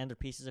 like, and they're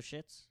pieces of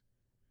shits.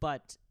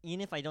 But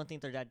even if I don't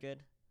think they're that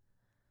good,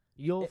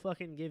 you'll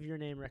fucking give your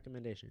name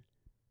recommendation.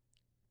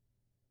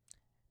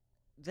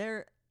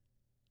 There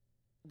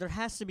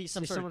has to be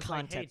some sort of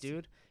context. Like, hey,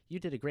 dude, you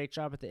did a great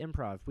job at the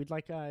Improv. We'd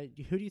like,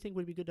 who do you think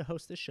would be good to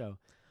host this show?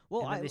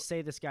 Well, and they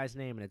say this guy's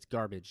name and it's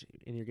garbage,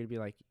 and you're gonna be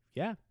like,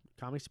 yeah,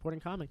 comics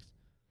supporting comics.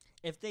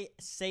 If they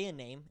say a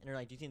name and they're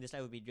like, do you think this guy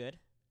would be good?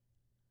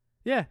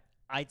 Yeah,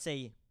 I'd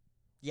say,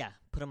 yeah,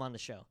 put him on the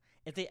show.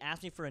 If they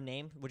asked me for a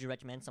name, would you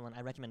recommend someone?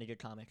 I recommend a good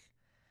comic.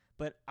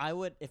 But I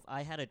would, if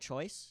I had a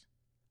choice,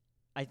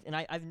 I've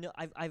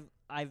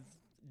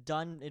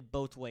done it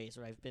both ways,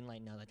 where I've been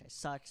like, no, that guy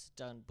sucks.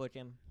 Book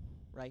him,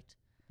 right?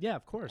 Yeah,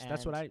 of course.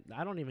 That's what I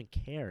don't even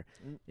care.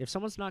 If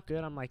someone's not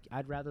good, I'm like,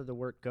 I'd rather the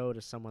work go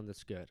to someone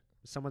that's good,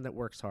 someone that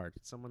works hard,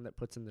 someone that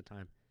puts in the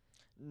time.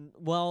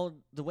 Well,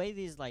 the way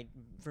these, like,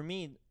 for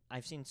me,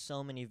 I've seen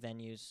so many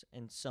venues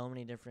and so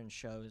many different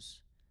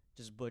shows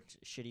just book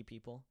shitty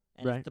people,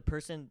 and right. if the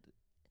person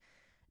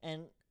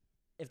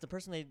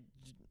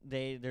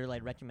they're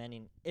like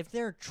recommending, if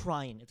they're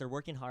trying, if they're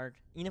working hard,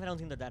 even if I don't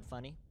think they're that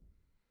funny,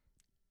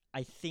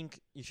 I think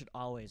you should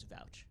always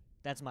vouch.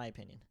 That's my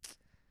opinion.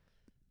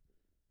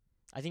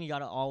 I think you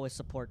gotta always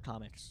support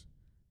comics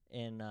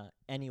in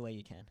any way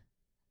you can.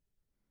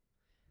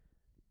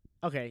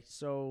 Okay,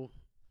 so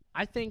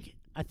I think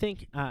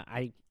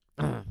I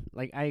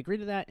like, I agree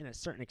to that in a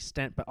certain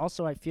extent, but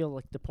also I feel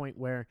like the point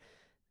where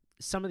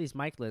some of these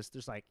mic lists,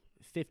 there's like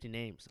 50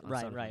 names on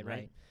some of them,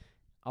 right?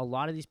 A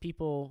lot of these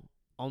people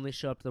only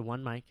show up to the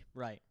one mic.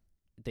 Right.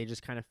 They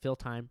just kind of fill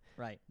time.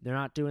 Right. They're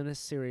not doing this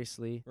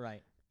seriously.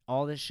 Right.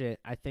 All this shit.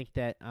 I think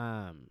that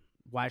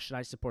why should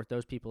I support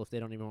those people if they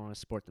don't even want to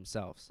support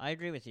themselves? I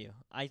agree with you.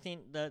 I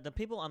think the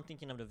people I'm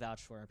thinking of to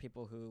vouch for are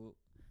people who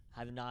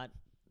are not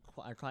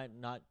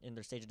in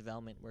their stage of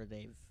development where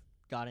they've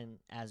gotten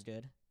as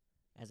good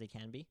as they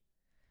can be,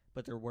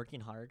 but they're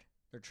working hard.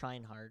 They're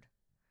trying hard.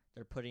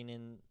 They're putting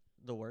in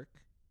the work.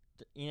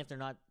 Even if they're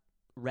not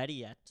ready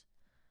yet,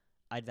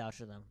 I'd vouch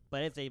for them.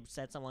 But if they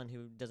said someone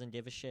who doesn't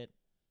give a shit,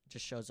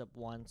 just shows up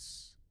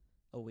once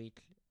a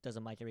week, does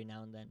a mic every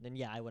now and then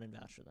yeah, I wouldn't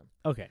vouch for them.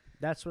 Okay,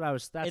 that's what I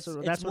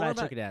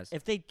took it as.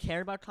 If they care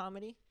about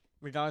comedy,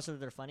 regardless of if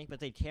they're funny, but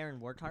they care and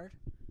work hard,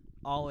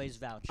 always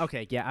vouch.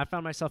 Okay, yeah, I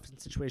found myself in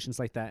situations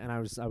like that, and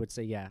I would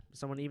say, yeah,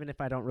 someone, even if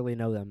I don't really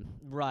know them.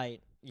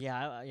 Right.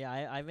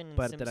 Yeah. I've been in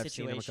but some that I've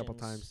situations, seen them a couple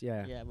times.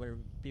 Yeah. Yeah, where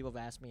people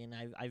have asked me, and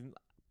I've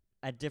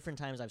at different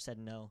times I've said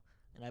no,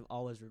 and I've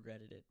always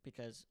regretted it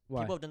because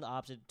people have done the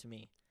opposite to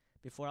me.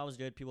 Before I was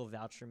good, people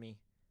vouched for me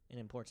in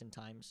important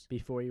times.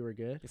 Before you were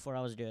good? Before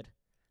I was good.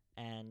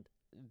 And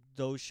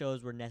those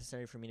shows were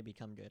necessary for me to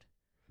become good.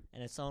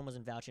 And if someone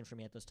wasn't vouching for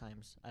me at those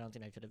times, I don't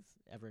think I could have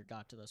ever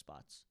got to those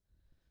spots.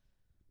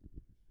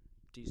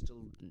 Do you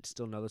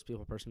still know those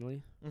people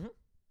personally? Mm-hmm.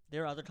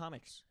 There are other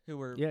comics who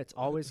were it's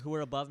always who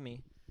were above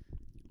me.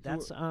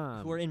 That's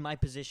who were in my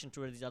position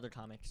to these other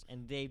comics,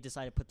 and they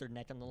decided to put their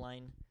neck on the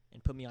line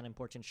and put me on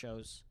important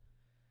shows,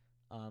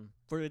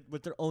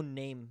 with their own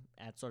name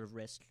at sort of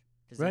risk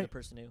because they're the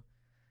person who,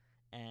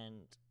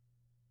 and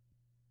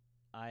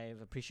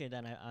I've appreciated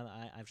that. And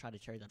I've tried to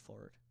carry that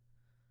forward.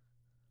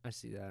 I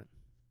see that.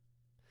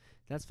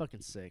 That's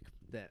fucking sick.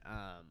 That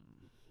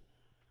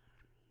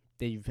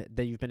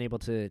you've been able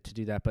to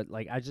do that, but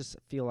like I just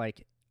feel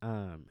like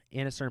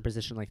in a certain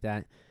position like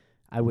that,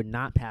 I would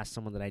not pass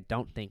someone that I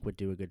don't think would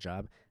do a good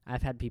job.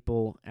 I've had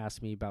people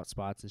ask me about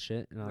spots and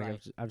shit, and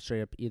I've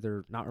straight up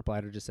either not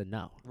replied or just said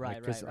no. Right,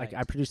 Because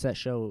I produced that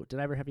show. Did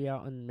I ever have you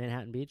out in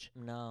Manhattan Beach?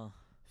 No.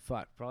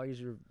 Fuck, probably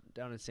because you're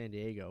down in San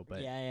Diego.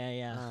 But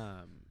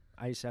yeah.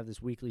 I used to have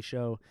this weekly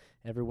show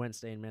every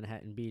Wednesday in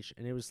Manhattan Beach,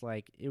 and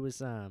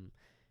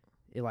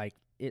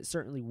it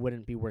certainly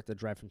wouldn't be worth the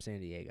drive from San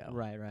Diego.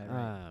 Right.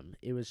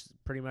 It was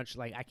pretty much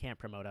like I can't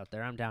promote out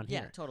there. I'm down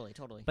here. Yeah, totally.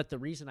 But the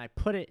reason I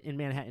put it in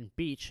Manhattan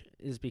Beach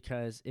is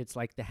because it's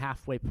like the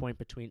halfway point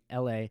between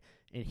LA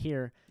and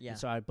here. Yeah. And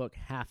so I book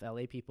half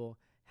LA people,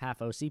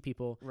 half OC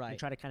people, and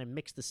try to kind of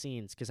mix the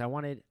scenes because I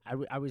went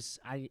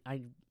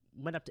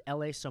up to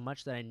LA so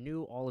much that I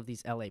knew all of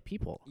these LA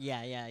people.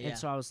 Yeah. And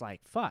so I was like,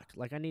 fuck,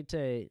 like I need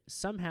to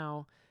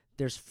somehow.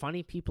 There's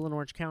funny people in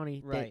Orange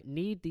County that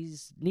need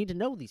to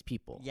know these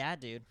people. Yeah,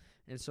 dude.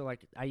 And so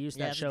like I used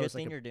that show as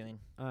like you're doing.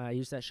 I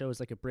used that show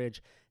as like a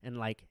bridge, and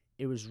like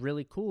it was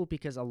really cool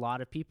because a lot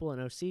of people in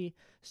OC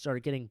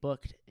started getting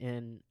booked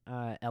in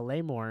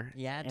LA more.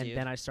 Yeah, and dude.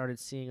 then I started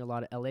seeing a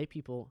lot of LA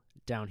people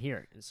down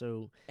here,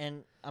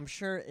 and I'm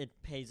sure it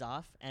pays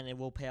off, and it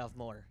will pay off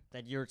more.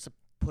 That you're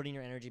putting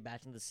your energy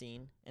back in the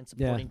scene and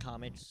supporting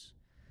comics,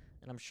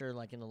 and I'm sure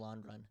like in the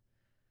long run,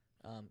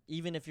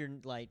 even if you're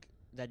like.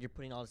 That you're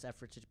putting all this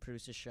effort to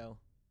produce a show,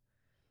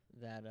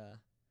 that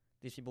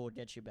these people would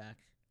get you back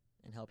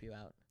and help you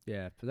out.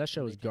 Yeah, but that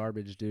show was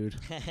garbage, dude.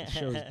 That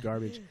show was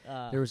garbage.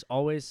 There was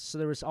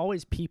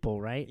always people,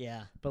 right?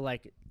 Yeah. But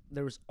like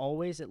there was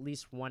always at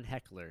least one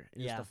heckler.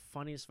 It was the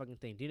funniest fucking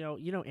thing. Do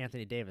you know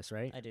Anthony Davis,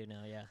 right? I do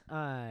know,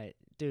 yeah.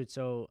 Dude,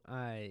 so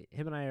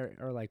him and I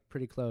are like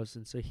pretty close,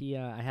 and so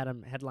I had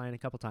him headline a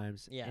couple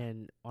times. Yeah.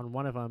 And on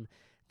one of them,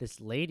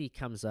 this lady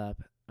comes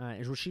up.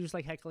 And she was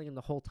like heckling him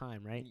the whole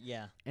time, right?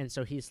 Yeah. And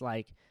so he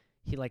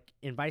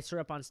invites her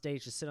up on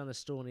stage to sit on the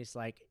stool, and he's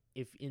like,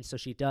 so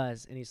she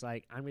does, and he's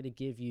like, I'm gonna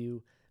give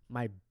you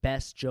my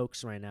best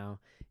jokes right now.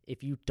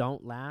 If you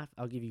don't laugh,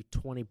 I'll give you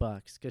 $20.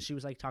 Because she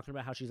was like talking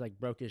about how she's like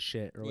broke as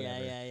shit or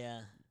whatever.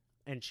 Yeah.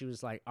 And she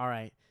was like, all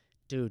right,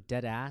 dude,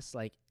 dead ass.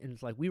 Like, and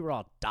it's like we were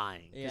all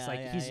dying. It's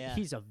like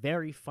he's a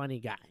very funny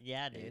guy.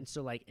 Yeah, dude. And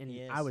so like,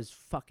 and I was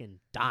fucking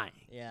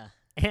dying. Yeah.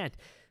 And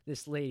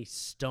this lady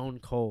stone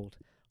cold.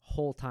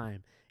 Whole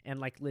time,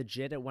 and like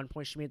legit at one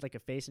point she made like a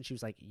face and she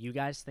was like, you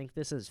guys think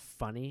this is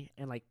funny,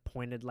 and like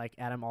pointed like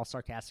at him all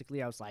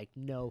sarcastically. I was like,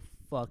 no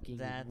fucking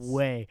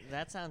way.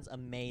 That sounds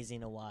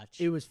amazing to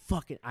watch. It was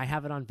fucking, I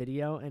have it on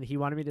video, and he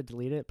wanted me to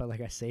delete it, but like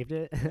I saved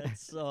it.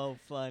 That's so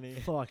funny.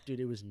 Fuck, dude,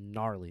 it was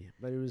gnarly.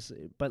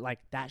 But like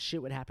that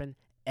shit would happen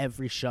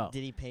every show.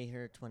 Did he pay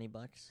her $20?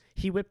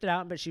 He whipped it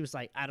out, but she was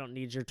like, I don't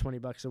need your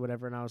 $20 or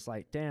whatever, and I was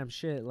like, damn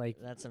shit, like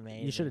that's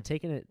amazing. You should have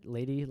taken it,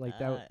 lady. Like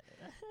that.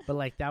 But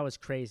like that was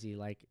crazy.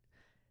 Like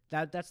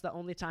that's the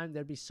only time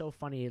that'd be so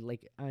funny.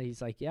 Like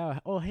he's like, yeah,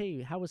 oh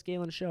hey, how was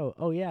Galen's show?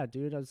 Oh yeah,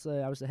 dude, I was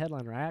the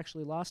headliner. I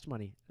actually lost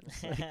money.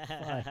 Like,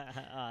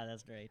 oh,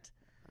 that's great.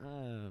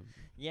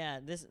 Yeah,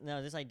 this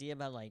idea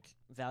about like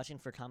vouching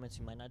for comics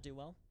who might not do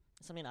well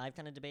is something I've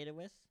kind of debated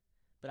with,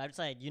 but I've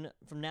decided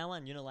from now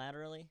on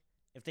unilaterally,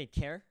 if they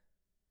care,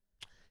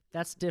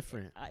 that's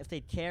different. If they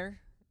care,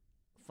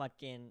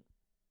 fucking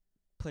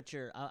put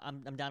your.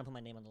 I'm down to put my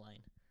name on the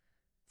line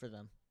for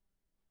them.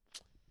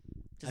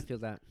 I feel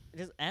that.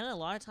 And a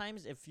lot of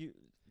times, if you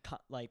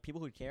like people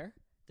who care,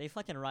 they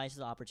fucking rise to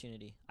the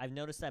opportunity. I've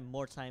noticed that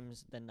more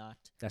times than not.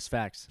 That's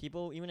facts.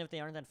 People, even if they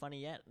aren't that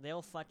funny yet,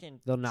 they'll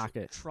knock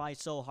it. Try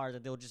so hard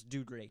that they'll just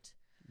do great.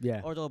 Yeah.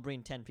 Or they'll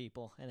bring 10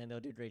 people, and then they'll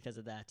do great because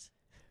of that.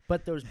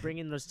 But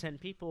bringing those 10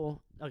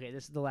 people. Okay,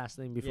 this is the last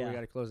thing before we got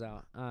to close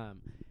out.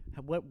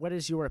 What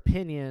is your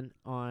opinion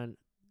on?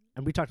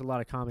 And we talked a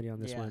lot of comedy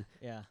on this one.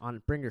 Yeah.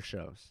 On bringer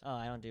shows. Oh,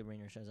 I don't do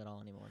bringer shows at all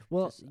anymore.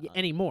 Well,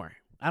 anymore.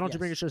 I don't do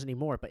bringer shows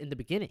anymore, but in the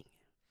beginning,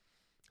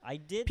 I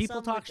did.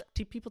 People talk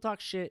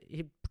shit.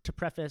 To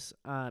preface,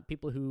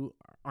 people who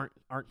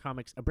aren't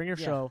comics, a bringer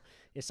show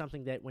is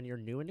something that when you're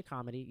new into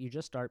comedy, you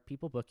just start.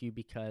 People book you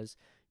because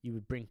you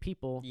would bring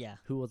people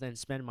who will then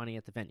spend money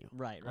at the venue.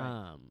 Right.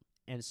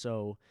 And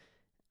so,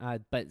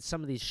 but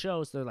some of these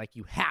shows, they're like,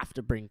 you have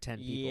to bring 10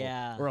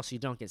 people, or else you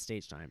don't get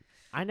stage time.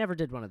 I never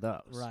did one of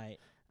those. Right.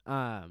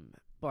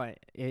 But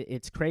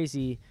it's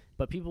crazy.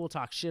 But people will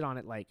talk shit on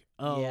it, like,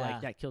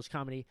 like that kills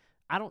comedy.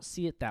 I don't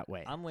see it that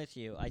way. I'm with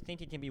you. I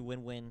think it can be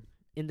win-win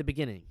in the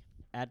beginning.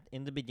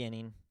 In the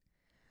beginning,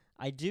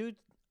 I do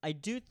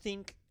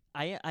think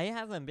I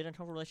haven't been in a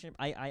total relationship.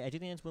 I do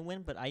think it's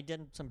win-win, but I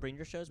did some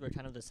bringer shows where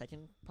kind of the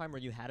second part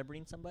where you had to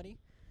bring somebody,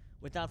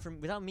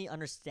 without me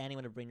understanding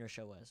what a bringer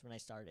show was when I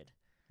started.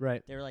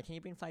 Right. They were like, "Can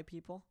you bring 5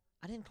 people?"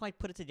 I didn't quite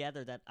put it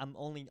together that I'm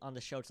only on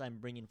the show because I'm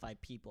bringing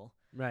 5 people,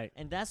 Right.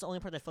 and that's the only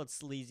part that felt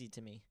sleazy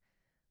to me.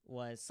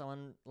 Was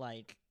someone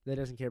like That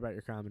doesn't care about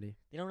your comedy.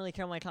 they don't really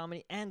care about my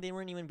comedy, and they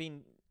weren't even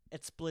being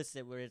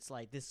explicit where it's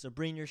like this is a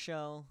bringer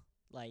show.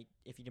 Like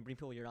if you can bring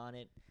people, you're on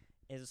it.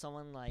 Is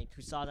someone like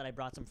who saw that I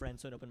brought some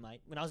friends to an open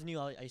mic when I was new?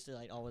 I used to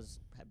like always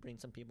bring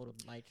some people to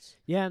mics,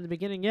 Yeah, in the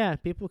beginning, yeah,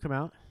 people come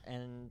out.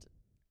 and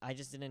I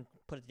just didn't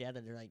put it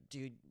together. They're like,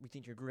 "Dude, we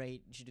think you're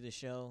great. You should do the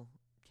show.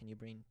 Can you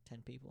bring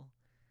 10 people?"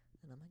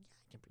 And I'm like,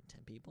 "Yeah, I can bring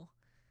 10 people."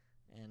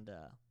 And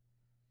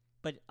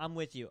but I'm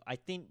with you. I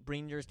think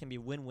bringers can be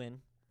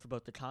win-win for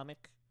both the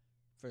comic,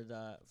 for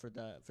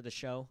the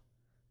show,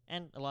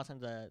 and a lot of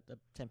times the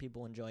 10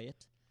 people enjoy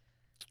it.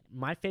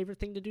 My favorite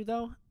thing to do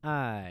though,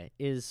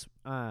 is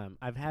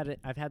I've had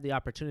the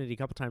opportunity a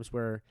couple times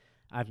where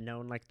I've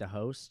known like the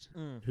host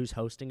who's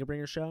hosting a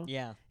bringer show,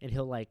 Yeah. and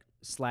he'll like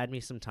slide me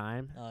some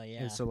time, Oh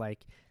yeah. and so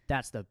like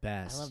that's the I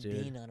best, love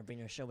dude. being on a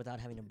bringer show without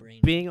having to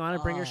bring. Being on a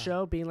bringer Ah.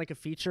 show, being like a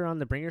feature on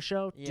the bringer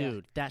show, Yeah.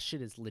 dude, that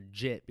shit is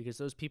legit because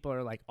those people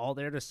are like all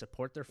there to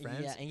support their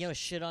friends. Yeah, and you know,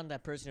 shit on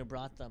that person who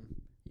brought them.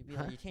 You'd be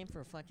Huh? like, "You came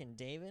for fucking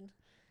David."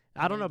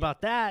 I don't know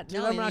about that, dude.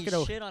 No, I'm and not you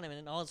gonna shit on him, and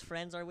then all his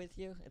friends are with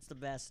you. It's the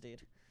best,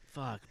 dude.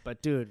 fuck.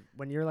 But dude,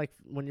 when you're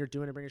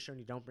doing a bringer show and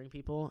you don't bring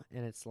people,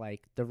 and it's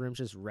like the room's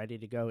just ready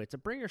to go, it's a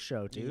bringer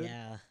show, dude.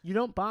 Yeah. You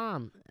don't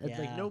bomb. It's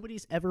like Yeah.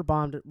 nobody's ever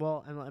bombed it.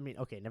 Well, I mean,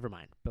 okay, never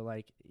mind. But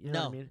like, you know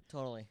No, what I mean?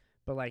 totally.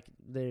 But like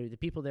the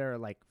people there are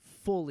like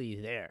fully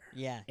there.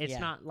 Yeah. It's yeah.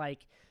 not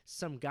like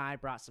some guy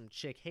brought some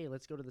chick, "Hey,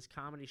 let's go to this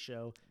comedy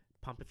show,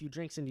 pump a few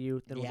drinks into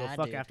you, then we'll Yeah, go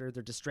fuck dude. after."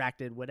 They're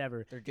distracted,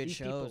 whatever. They're good These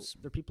shows.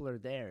 people are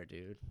there,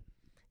 dude.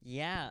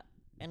 Yeah,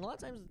 and a lot of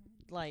times,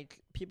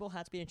 like, people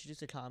have to be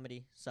introduced to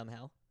comedy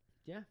somehow.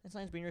 Yeah. And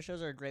sometimes bringer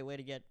shows are a great way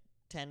to get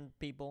 10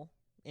 people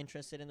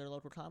interested in their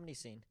local comedy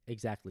scene.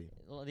 Exactly.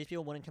 These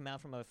people wouldn't come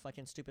out from a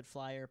fucking stupid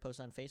flyer post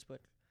on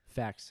Facebook.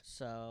 Facts.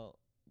 So,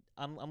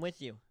 I'm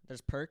with you.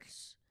 There's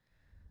perks.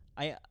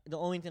 The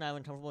only thing I'm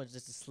uncomfortable with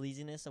is just the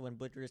sleaziness of when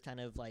butchers kind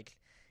of like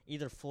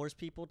either force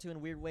people to in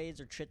weird ways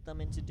or trick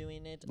them into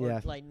doing it, or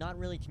Yeah. like not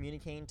really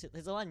communicating to.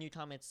 There's a lot of new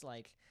comments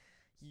like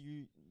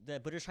the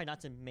butchers try not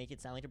to make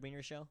it sound like a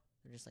bringer show.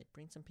 They're just like,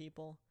 bring some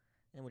people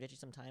and we'll get you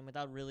some time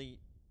without really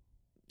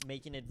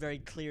making it very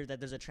clear that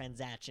there's a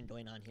transaction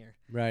going on here.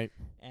 Right.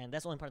 And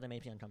that's the only part that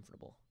makes me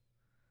uncomfortable.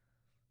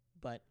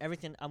 But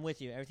everything, I'm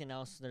with you. Everything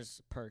else,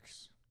 there's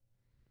perks.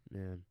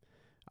 Yeah.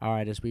 All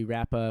right, as we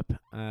wrap up,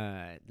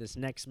 this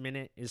next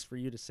minute is for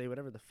you to say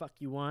whatever the fuck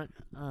you want.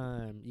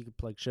 You could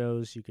plug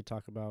shows, you could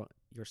talk about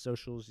your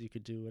socials, you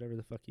could do whatever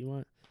the fuck you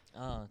want.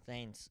 Oh,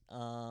 thanks.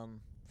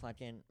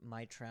 Fucking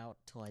my trout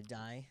till I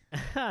die.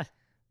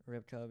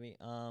 Rip Toby.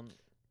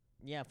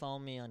 Yeah, follow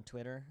me on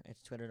Twitter.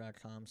 It's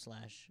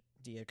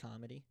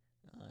twitter.com/DiyaComedy.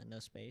 No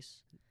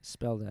space.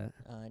 Spell that.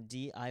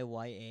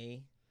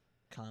 DIYA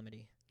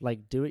comedy.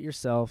 Like do it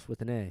yourself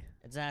with an A.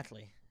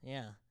 Exactly.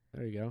 Yeah.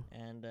 There you go.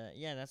 And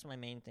yeah, that's my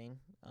main thing.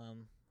 I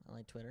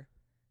like Twitter.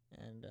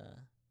 And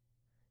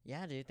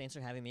yeah, dude, thanks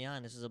for having me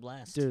on. This is a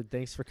blast. Dude,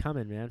 thanks for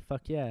coming, man.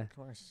 Fuck yeah. Of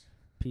course.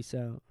 Peace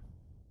out.